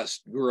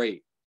just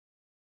great,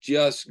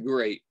 just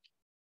great.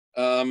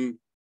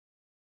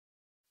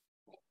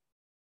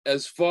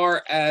 As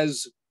far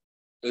as,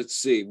 let's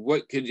see,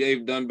 what could you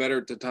have done better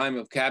at the time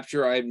of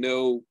capture? I have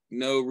no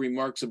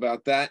remarks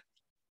about that.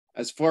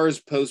 As far as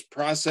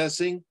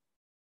post-processing,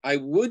 I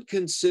would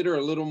consider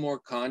a little more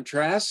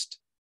contrast.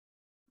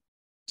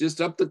 Just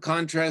up the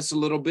contrast a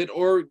little bit,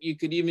 or you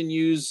could even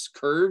use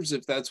curves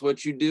if that's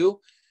what you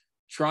do.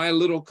 Try a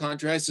little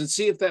contrast and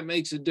see if that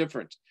makes a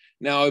difference.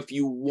 Now, if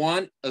you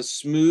want a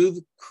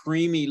smooth,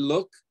 creamy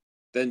look,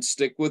 then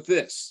stick with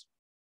this.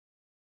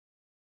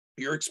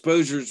 Your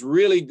exposure is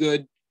really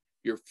good.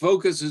 Your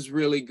focus is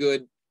really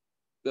good.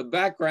 The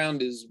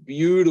background is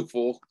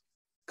beautiful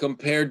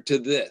compared to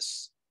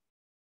this.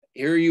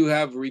 Here you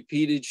have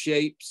repeated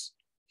shapes.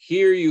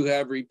 Here you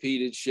have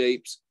repeated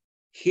shapes.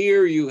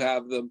 Here you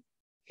have them.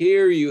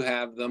 Here you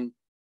have them.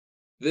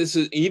 This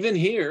is even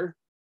here.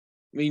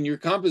 I mean, your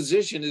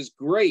composition is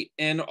great.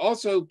 And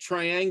also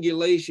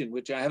triangulation,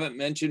 which I haven't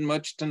mentioned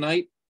much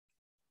tonight.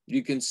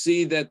 You can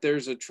see that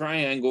there's a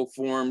triangle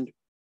formed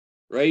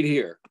right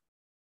here.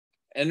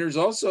 And there's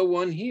also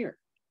one here.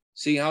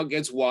 See how it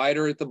gets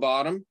wider at the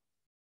bottom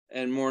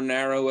and more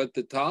narrow at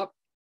the top?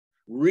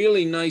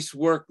 Really nice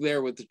work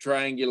there with the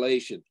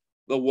triangulation.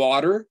 The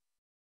water.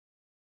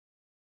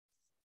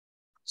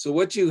 So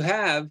what you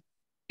have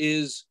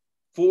is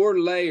 4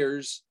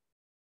 layers,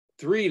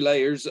 3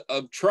 layers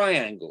of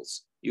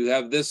triangles. You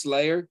have this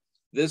layer,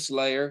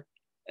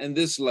 and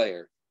this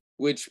layer,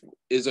 which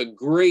is a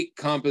great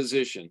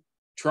composition.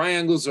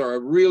 Triangles are a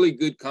really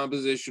good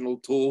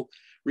compositional tool.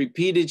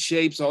 Repeated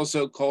shapes,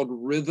 also called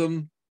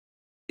rhythm,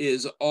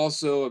 is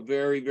also a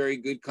very, very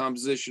good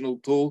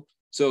compositional tool.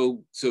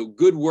 So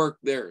good work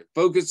there.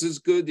 Focus is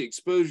good, the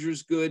exposure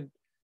is good.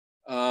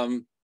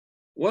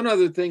 One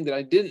other thing that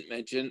I didn't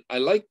mention, I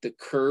like the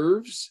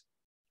curves,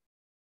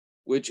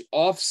 which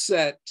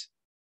offset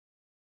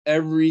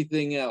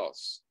everything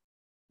else.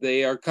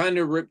 They are kind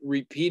of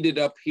repeated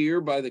up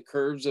here by the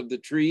curves of the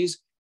trees.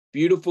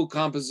 Beautiful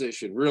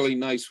composition, really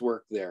nice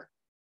work there.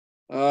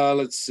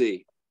 Let's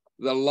see.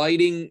 The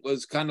lighting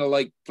was kind of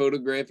like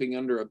photographing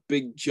under a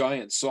big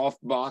giant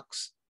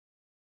softbox.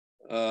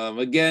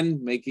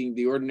 Again, making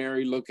the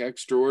ordinary look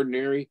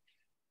extraordinary.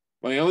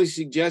 My only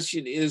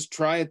suggestion is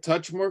try a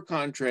touch more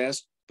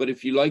contrast, but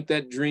if you like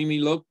that dreamy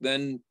look,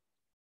 then,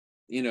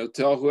 you know,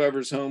 tell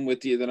whoever's home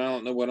with you that I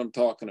don't know what I'm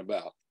talking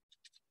about.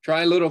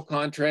 Try a little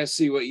contrast,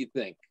 see what you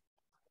think.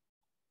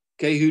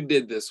 Okay, who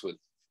did this one?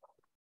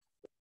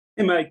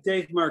 Hey, Mike,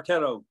 Dave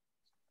Marquetto.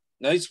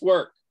 Nice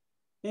work.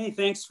 Hey,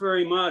 thanks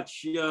very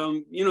much.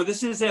 You know,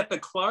 this is at the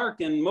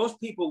Clark, and most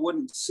people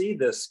wouldn't see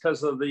this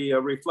because of the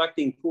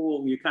reflecting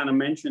pool you kind of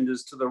mentioned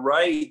is to the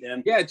right.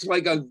 And yeah, it's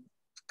like a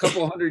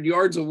couple hundred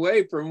yards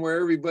away from where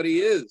everybody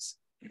is.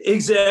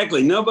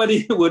 Exactly.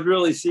 Nobody would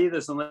really see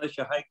this unless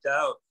you hiked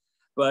out.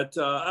 But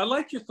I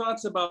like your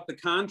thoughts about the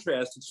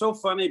contrast. It's so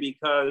funny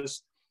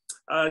because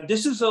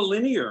this is a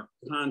linear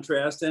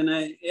contrast. And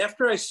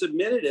after I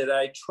submitted it,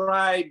 I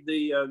tried the,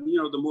 you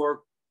know, the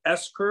more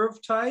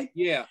S-curve type.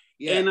 Yeah.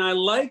 Yeah. And I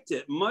liked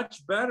it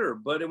much better,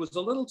 but it was a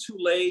little too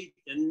late.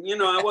 And, you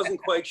know, I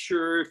wasn't quite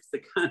sure if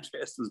the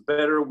contrast was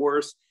better or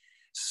worse.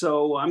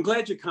 So I'm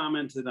glad you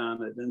commented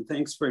on it. And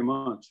thanks very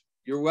much.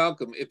 You're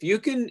welcome. If you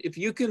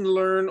can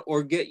learn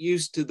or get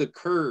used to the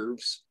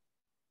curves,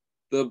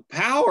 the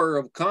power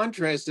of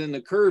contrast in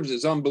the curves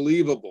is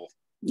unbelievable.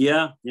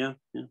 Yeah.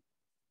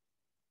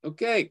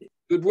 Okay,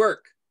 good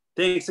work.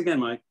 Thanks again,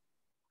 Mike.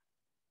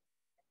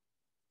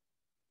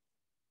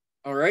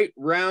 All right,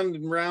 round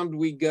and round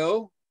we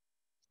go.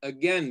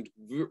 Again,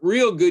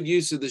 real good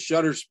use of the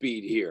shutter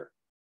speed here.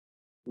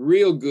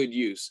 Real good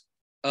use.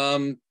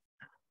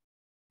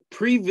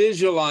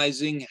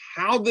 Pre-visualizing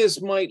how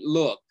this might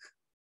look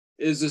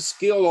is a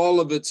skill all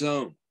of its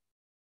own.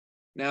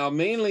 Now,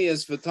 mainly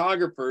as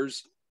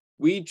photographers,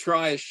 we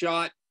try a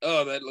shot,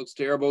 oh, that looks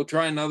terrible.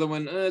 Try another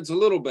one, it's a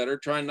little better.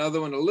 Try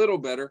another one, a little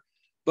better.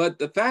 But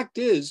the fact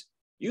is,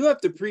 you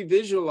have to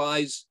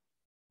pre-visualize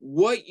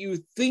what you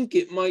think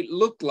it might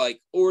look like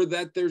or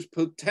that there's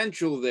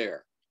potential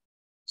there.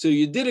 So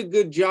you did a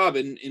good job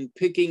in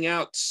picking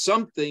out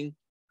something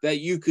that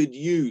you could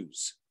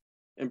use.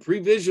 And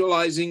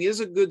pre-visualizing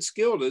is a good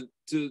skill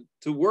to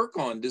work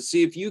on, to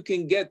see if you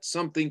can get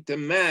something to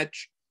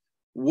match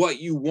what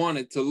you want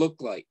it to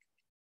look like.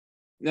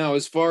 Now,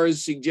 as far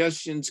as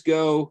suggestions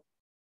go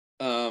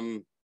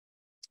in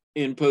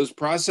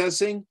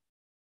post-processing,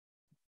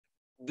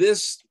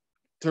 this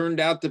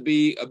turned out to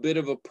be a bit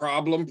of a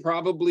problem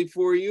probably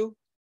for you,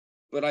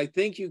 but I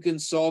think you can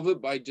solve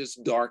it by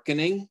just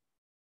darkening,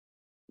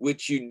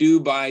 which you do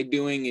by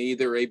doing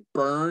either a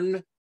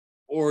burn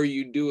or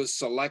you do a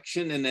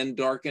selection and then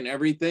darken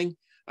everything.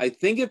 I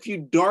think if you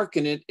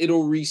darken it,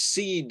 it'll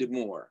recede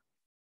more,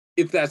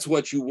 if that's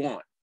what you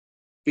want,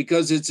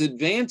 because it's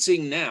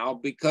advancing now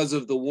because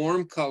of the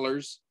warm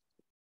colors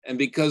and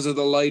because of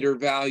the lighter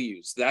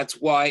values. That's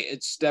why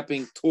it's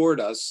stepping toward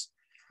us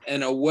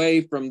and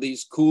away from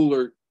these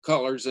cooler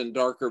colors and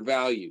darker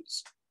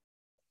values.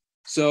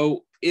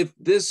 So if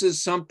this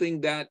is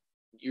something that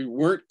you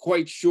weren't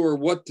quite sure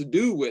what to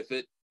do with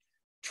it,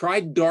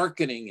 try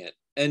darkening it.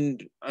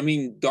 And I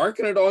mean,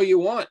 darken it all you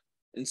want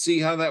and see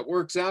how that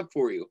works out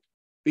for you.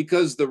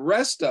 Because the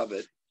rest of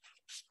it,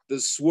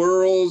 the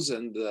swirls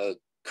and the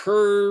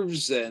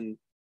curves and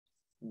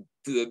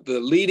the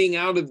leading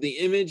out of the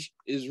image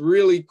is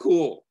really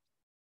cool.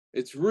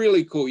 It's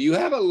really cool. You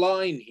have a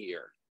line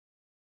here,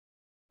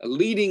 a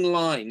leading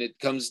line. It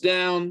comes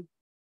down,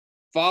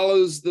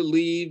 follows the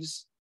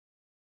leaves,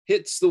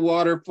 hits the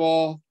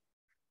waterfall,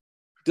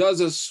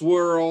 does a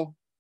swirl,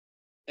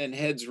 and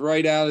heads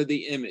right out of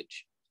the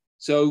image.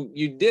 So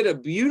you did a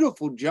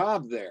beautiful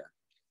job there.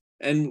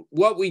 And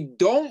what we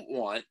don't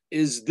want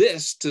is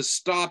this to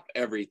stop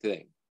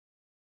everything.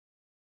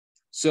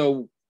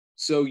 So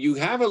you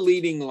have a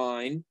leading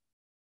line,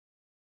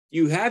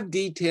 you have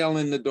detail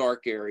in the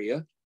dark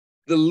area,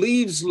 the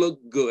leaves look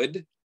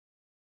good.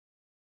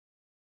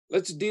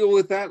 Let's deal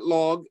with that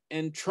log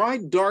and try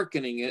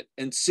darkening it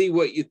and see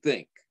what you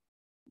think.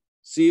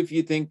 See if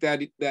you think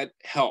that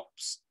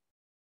helps.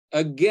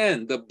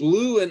 Again, the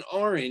blue and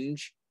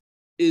orange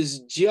is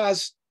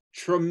just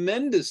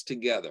tremendous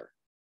together.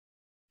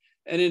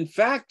 And in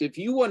fact, if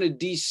you want to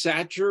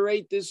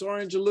desaturate this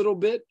orange a little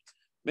bit,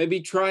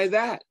 maybe try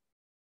that.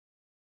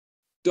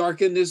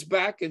 Darken this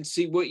back and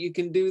see what you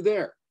can do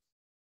there.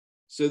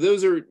 So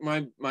those are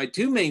my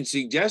two main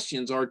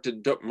suggestions.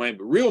 My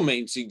real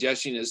main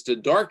suggestion is to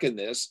darken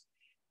this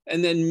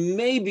and then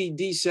maybe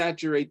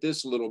desaturate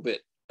this a little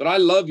bit. But I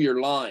love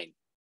your line.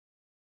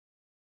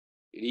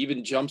 It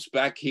even jumps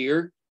back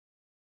here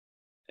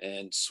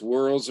and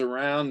swirls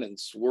around and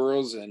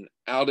swirls and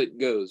out it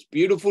goes.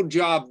 Beautiful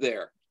job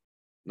there.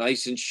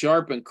 Nice and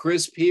sharp and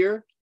crisp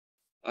here.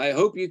 I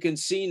hope you can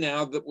see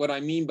now that what I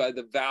mean by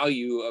the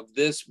value of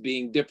this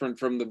being different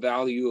from the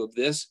value of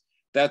this.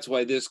 That's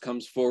why this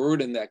comes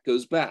forward and that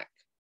goes back.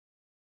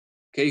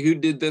 Okay, who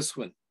did this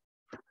one?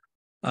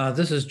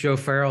 This is Joe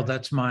Farrell.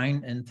 That's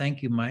mine. And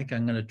thank you, Mike.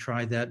 I'm going to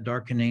try that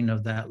darkening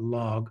of that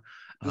log.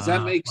 Does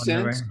that make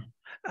sense?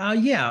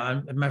 Yeah.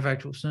 As a matter of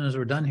fact, as soon as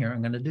we're done here,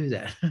 I'm going to do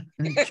that.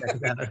 Check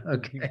that out.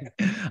 Okay.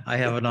 I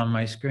have it on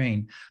my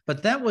screen.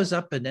 But that was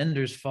up at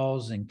Enders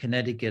Falls in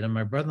Connecticut. And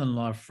my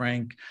brother-in-law,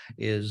 Frank,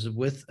 is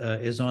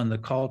on the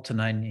call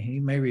tonight. And he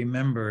may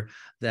remember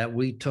that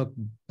we took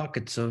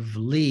buckets of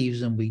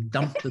leaves and we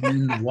dumped them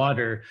in the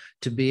water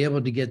to be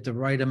able to get the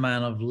right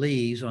amount of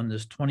leaves on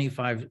this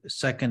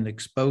 25-second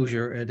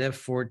exposure at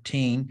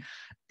f14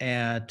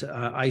 at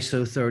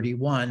ISO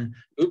 31.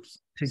 Oops.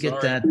 To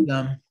get that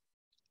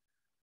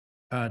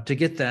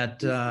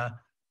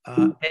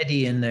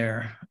eddy in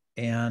there,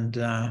 and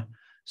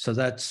so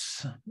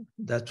that's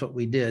what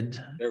we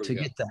did to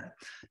get that.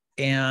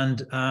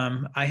 And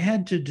I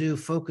had to do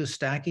focus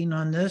stacking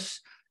on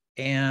this,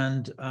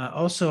 and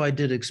also I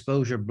did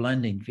exposure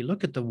blending. If you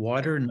look at the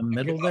water in the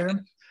middle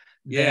there,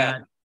 yeah,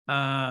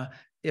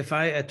 if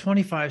I at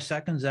 25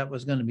 seconds that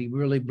was going to be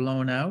really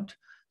blown out.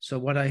 So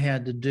what I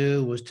had to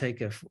do was take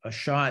a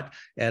shot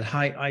at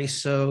high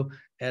ISO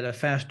at a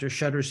faster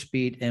shutter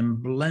speed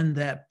and blend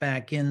that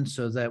back in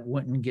so that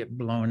wouldn't get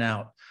blown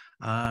out,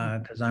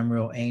 because I'm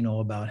real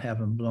anal about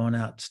having blown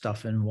out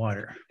stuff in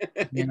water.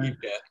 You know?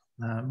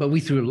 Yeah. But we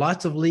threw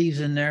lots of leaves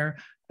in there.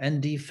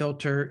 ND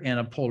filter and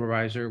a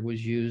polarizer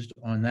was used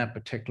on that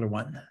particular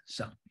one.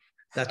 So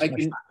that's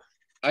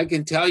I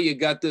can tell you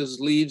got those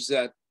leaves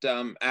at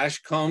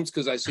Ashcombs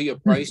because I see a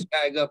price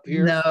tag up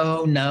here.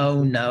 No.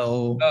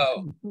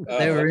 Oh,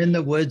 they were in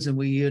the woods and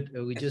we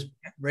just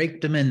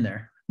raked them in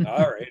there.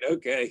 All right,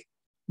 okay.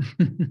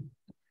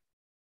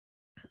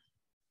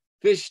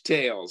 Fish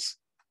tails.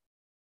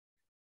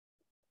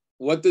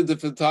 What did the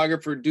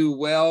photographer do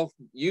well?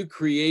 You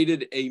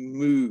created a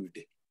mood.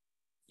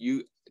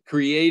 You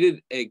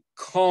created a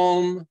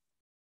calm,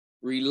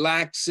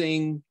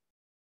 relaxing,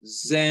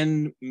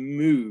 Zen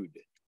mood.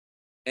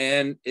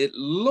 And it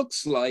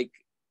looks like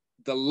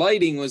the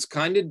lighting was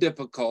kind of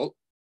difficult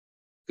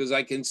because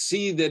I can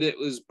see that it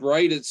was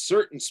bright at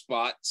certain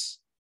spots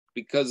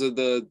because of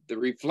the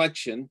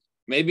reflection,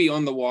 maybe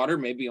on the water,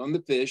 maybe on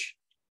the fish.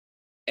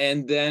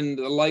 And then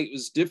the light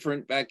was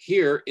different back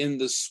here in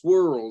the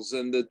swirls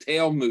and the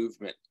tail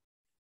movement.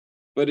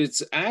 But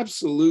it's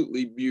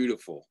absolutely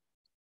beautiful.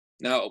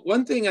 Now,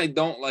 one thing I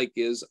don't like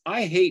is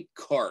I hate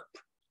carp.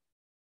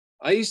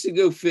 I used to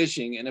go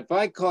fishing, and if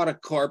I caught a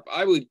carp,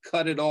 I would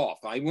cut it off.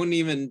 I wouldn't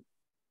even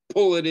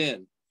pull it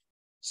in.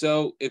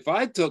 So if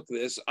I took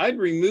this, I'd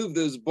remove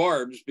those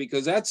barbs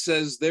because that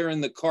says they're in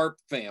the carp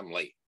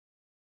family.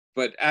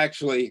 But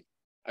actually,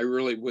 I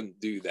really wouldn't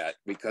do that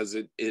because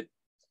it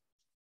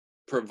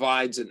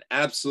provides an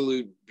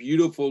absolute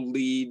beautiful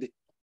lead.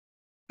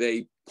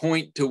 They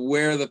point to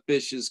where the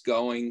fish is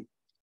going,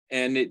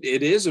 and it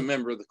is a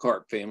member of the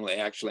carp family,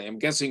 actually. I'm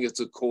guessing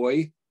it's a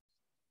koi,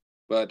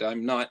 but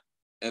I'm not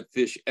a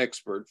fish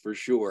expert for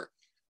sure.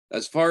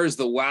 As far as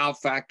the wow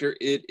factor,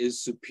 it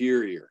is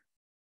superior.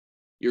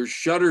 Your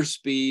shutter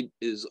speed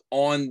is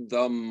on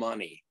the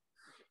money.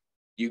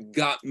 You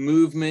got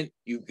movement,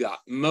 you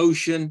got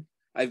motion.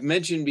 I've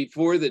mentioned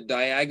before that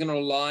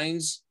diagonal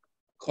lines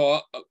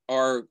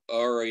are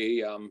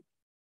a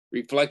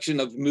reflection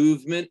of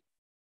movement,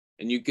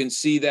 and you can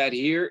see that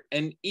here.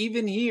 And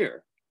even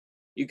here,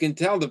 you can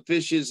tell the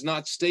fish is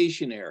not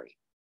stationary.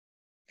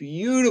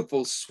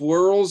 Beautiful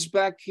swirls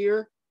back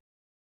here.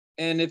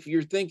 And if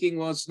you're thinking,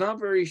 well, it's not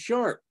very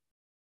sharp.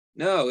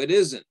 No, it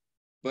isn't,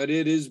 but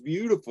it is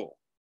beautiful.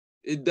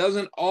 It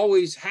doesn't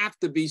always have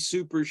to be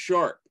super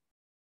sharp.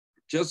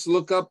 Just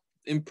look up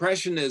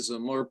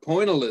Impressionism or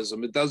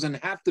Pointillism. It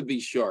doesn't have to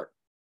be sharp.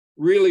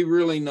 Really,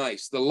 really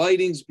nice. The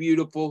lighting's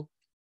beautiful.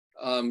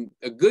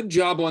 A good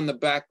job on the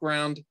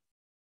background.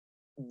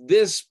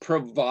 This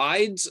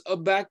provides a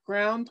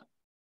background.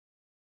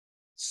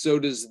 So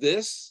does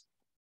this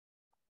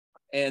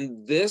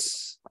and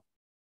this.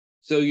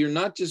 So you're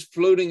not just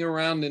floating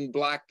around in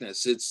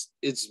blackness.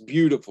 It's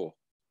beautiful.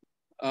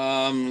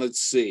 Let's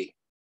see.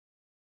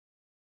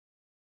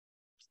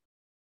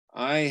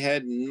 I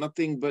had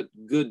nothing but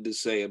good to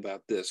say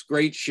about this.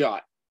 Great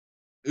shot.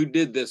 Who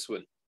did this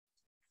one?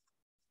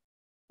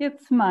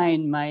 It's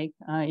mine, Mike,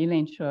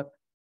 Elaine Shook.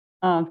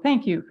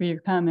 Thank you for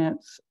your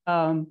comments.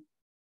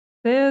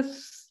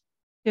 This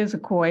is a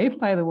koi,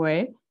 by the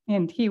way,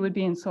 and he would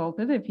be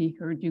insulted if he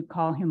heard you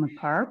call him a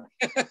carp.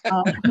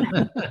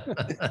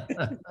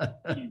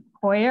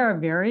 Koi are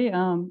very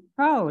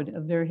proud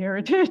of their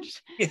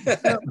heritage. Yeah,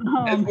 so,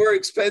 and more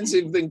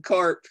expensive than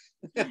carp.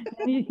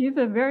 He's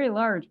a very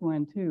large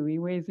one too. He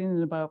weighs in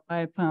at about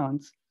 5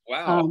 pounds.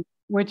 Wow.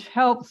 Which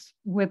helps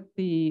with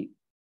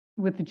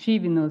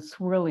achieving those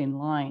swirling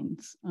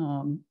lines.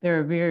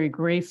 They're very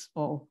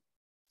graceful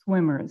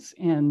swimmers,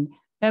 and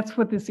that's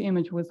what this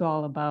image was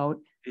all about.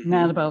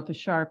 Not about the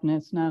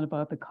sharpness, not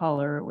about the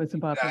color. It was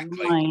about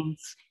the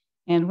lines.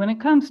 And when it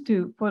comes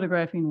to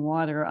photographing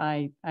water,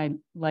 I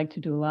like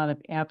to do a lot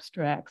of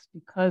abstracts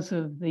because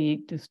of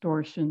the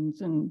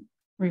distortions and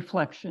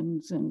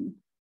reflections and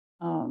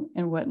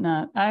and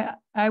whatnot.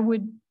 I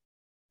would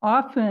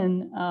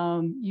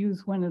often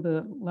use one of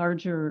the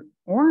larger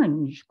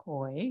orange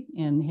koi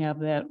and have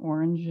that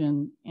orange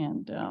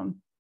and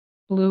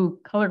blue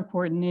color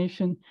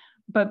coordination.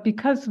 But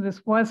because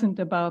this wasn't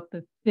about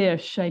the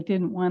fish, I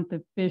didn't want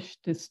the fish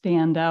to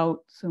stand out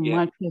so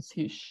much as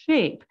his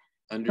shape.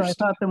 So I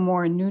thought the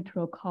more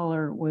neutral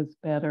color was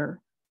better.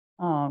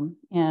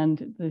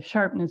 And the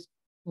sharpness,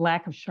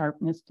 lack of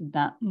sharpness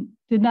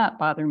did not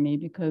bother me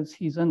because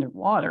he's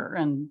underwater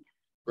and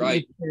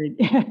right.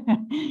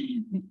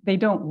 They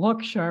don't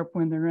look sharp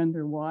when they're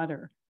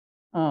underwater.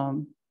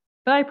 But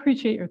I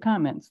appreciate your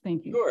comments.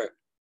 Thank you. Sure.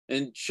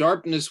 And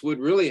sharpness would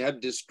really have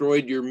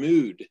destroyed your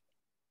mood.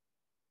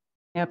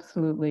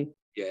 Absolutely.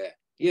 Yeah.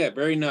 Yeah.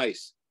 Very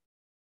nice.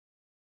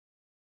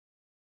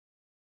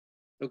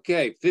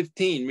 Okay.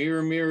 15.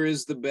 Mirror, mirror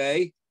is the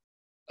bay.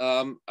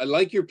 I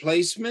like your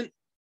placement.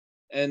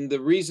 And the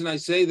reason I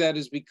say that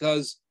is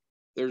because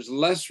there's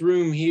less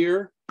room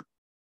here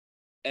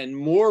and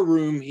more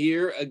room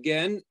here.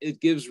 Again,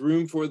 it gives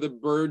room for the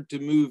bird to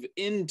move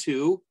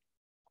into.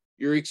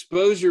 Your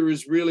exposure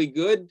is really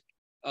good.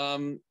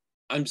 I'm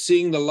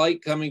seeing the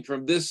light coming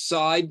from this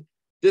side.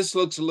 This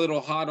looks a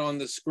little hot on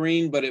the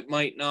screen, but it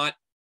might not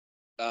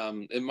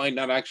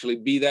actually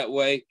be that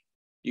way.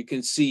 You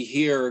can see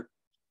here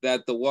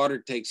that the water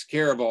takes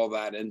care of all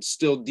that and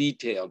still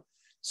detailed.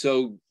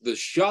 So the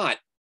shot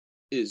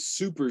is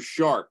super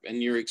sharp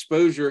and your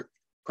exposure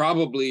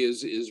probably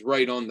is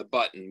right on the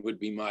button, would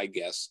be my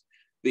guess.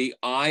 The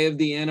eye of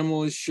the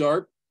animal is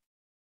sharp.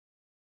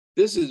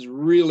 This is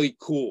really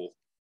cool.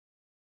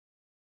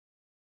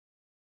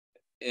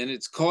 And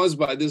it's caused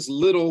by this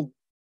little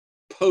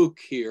poke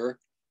here.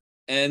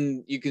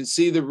 And you can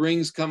see the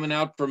rings coming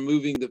out from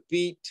moving the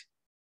feet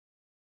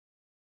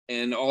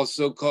and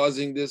also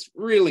causing this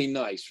really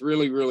nice,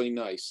 really, really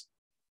nice.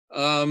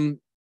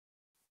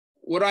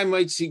 What I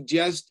might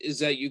suggest is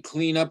that you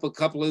clean up a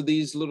couple of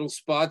these little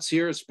spots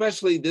here,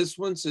 especially this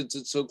one since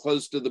it's so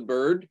close to the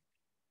bird.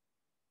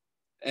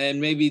 And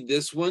maybe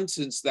this one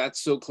since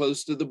that's so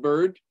close to the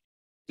bird.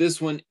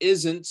 This one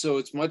isn't, so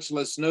it's much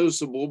less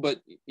noticeable, but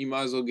you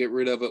might as well get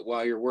rid of it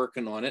while you're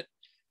working on it.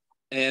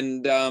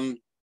 And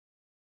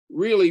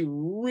really,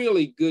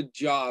 really good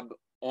job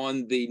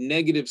on the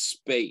negative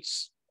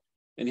space.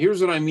 And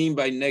here's what I mean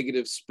by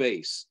negative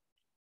space.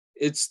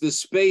 It's the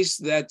space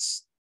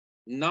that's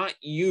not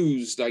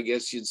used, I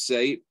guess you'd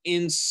say,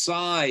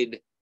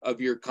 inside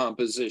of your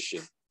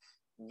composition.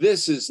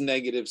 This is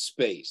negative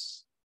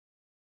space.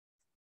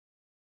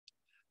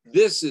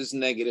 This is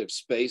negative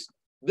space.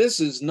 This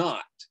is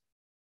not.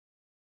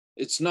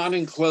 It's not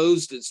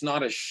enclosed. It's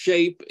not a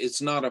shape.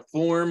 It's not a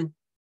form,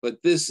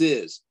 but this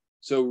is.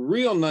 So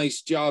real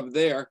nice job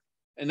there.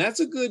 And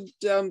that's a good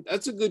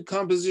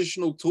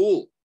compositional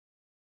tool.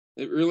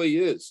 It really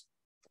is.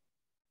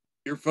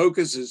 Your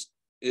focus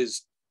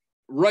is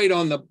right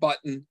on the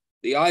button.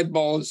 The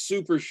eyeball is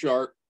super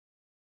sharp.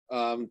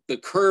 The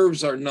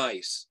curves are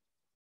nice.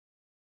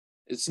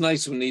 It's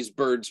nice when these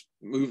birds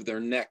move their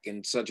neck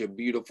in such a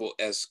beautiful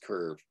S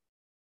curve.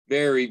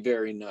 Very,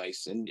 very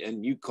nice. And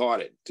you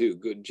caught it too.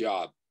 Good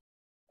job.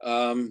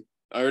 I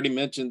already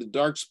mentioned the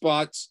dark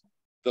spots.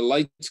 The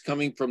light's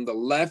coming from the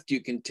left.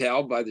 You can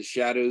tell by the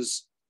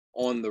shadows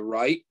on the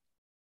right,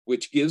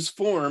 which gives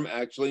form,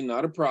 actually,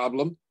 not a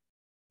problem.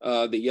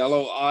 The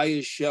yellow eye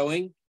is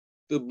showing.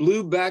 The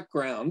blue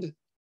background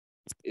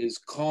is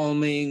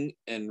calming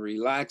and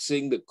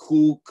relaxing, the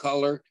cool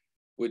color,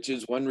 which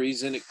is one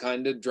reason it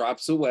kind of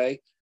drops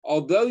away.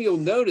 Although you'll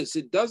notice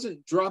it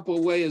doesn't drop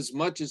away as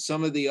much as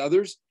some of the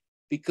others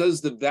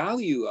because the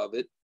value of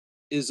it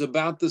is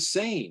about the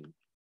same.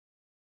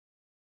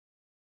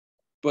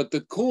 But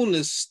the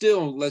coolness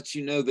still lets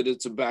you know that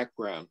it's a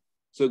background.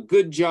 So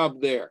good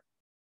job there.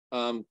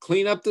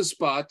 Clean up the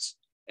spots.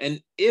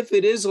 And if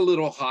it is a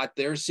little hot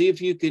there, see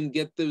if you can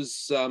get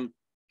those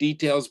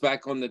details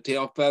back on the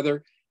tail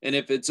feather. And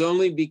if it's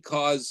only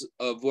because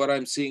of what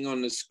I'm seeing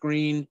on the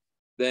screen,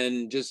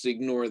 then just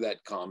ignore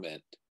that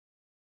comment.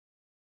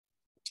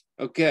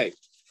 Okay,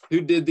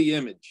 who did the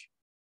image?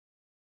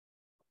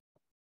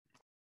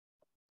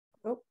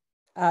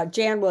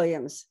 Jan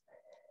Williams.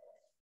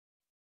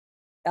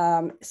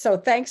 So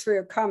thanks for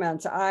your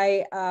comments.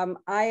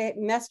 I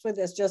messed with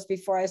this just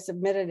before I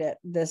submitted it,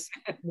 this,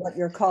 what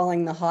you're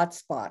calling the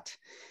hotspot.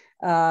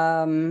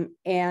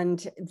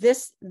 And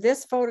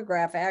this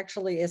photograph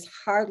actually is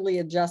hardly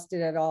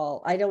adjusted at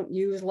all. I don't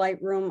use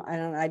Lightroom.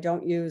 I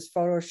don't use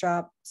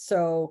Photoshop.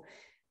 So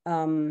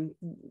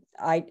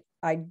I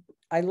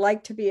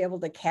like to be able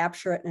to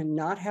capture it and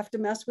not have to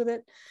mess with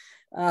it.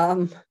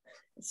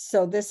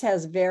 So this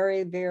has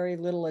very, very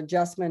little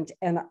adjustment.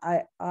 And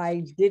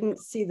I didn't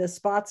see the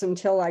spots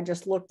until I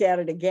just looked at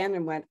it again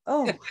and went,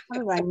 oh, how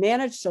did I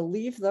manage to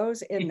leave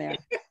those in there?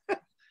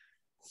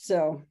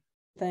 So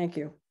thank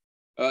you.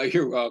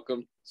 You're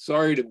welcome.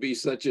 Sorry to be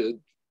such a...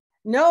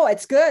 No,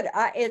 it's good.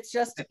 It's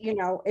just, you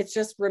know, it's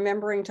just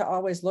remembering to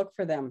always look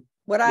for them.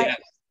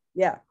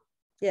 Yeah.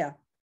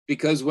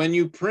 Because when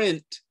you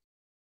print,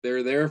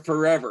 they're there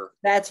forever.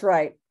 That's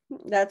right.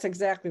 That's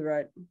exactly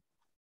right.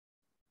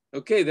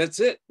 Okay, that's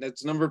it.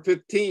 That's number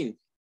 15.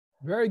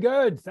 Very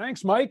good.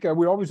 Thanks, Mike.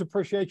 We always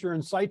appreciate your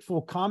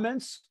insightful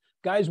comments.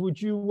 Guys,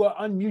 would you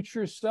unmute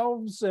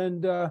yourselves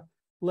and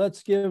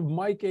let's give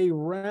Mike a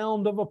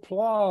round of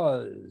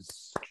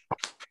applause.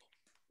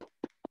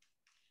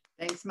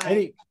 Thanks,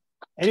 Mike.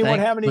 Anyone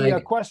Thanks, have any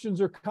Mike.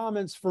 questions or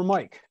comments for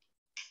Mike?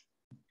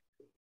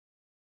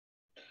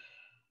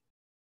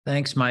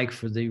 Thanks, Mike,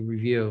 for the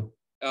review.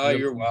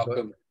 You're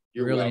welcome.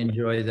 You're really welcome.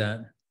 enjoy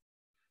that.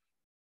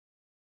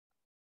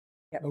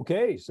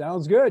 Okay,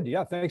 sounds good.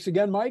 Yeah, thanks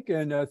again, Mike,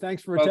 and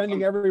thanks for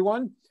attending,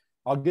 everyone.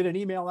 I'll get an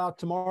email out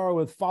tomorrow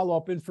with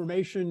follow-up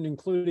information,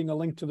 including a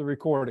link to the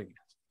recording.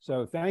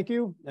 So thank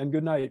you and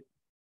good night.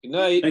 Good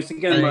night. Thanks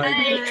again,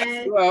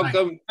 Mike. You're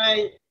welcome.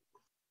 Bye.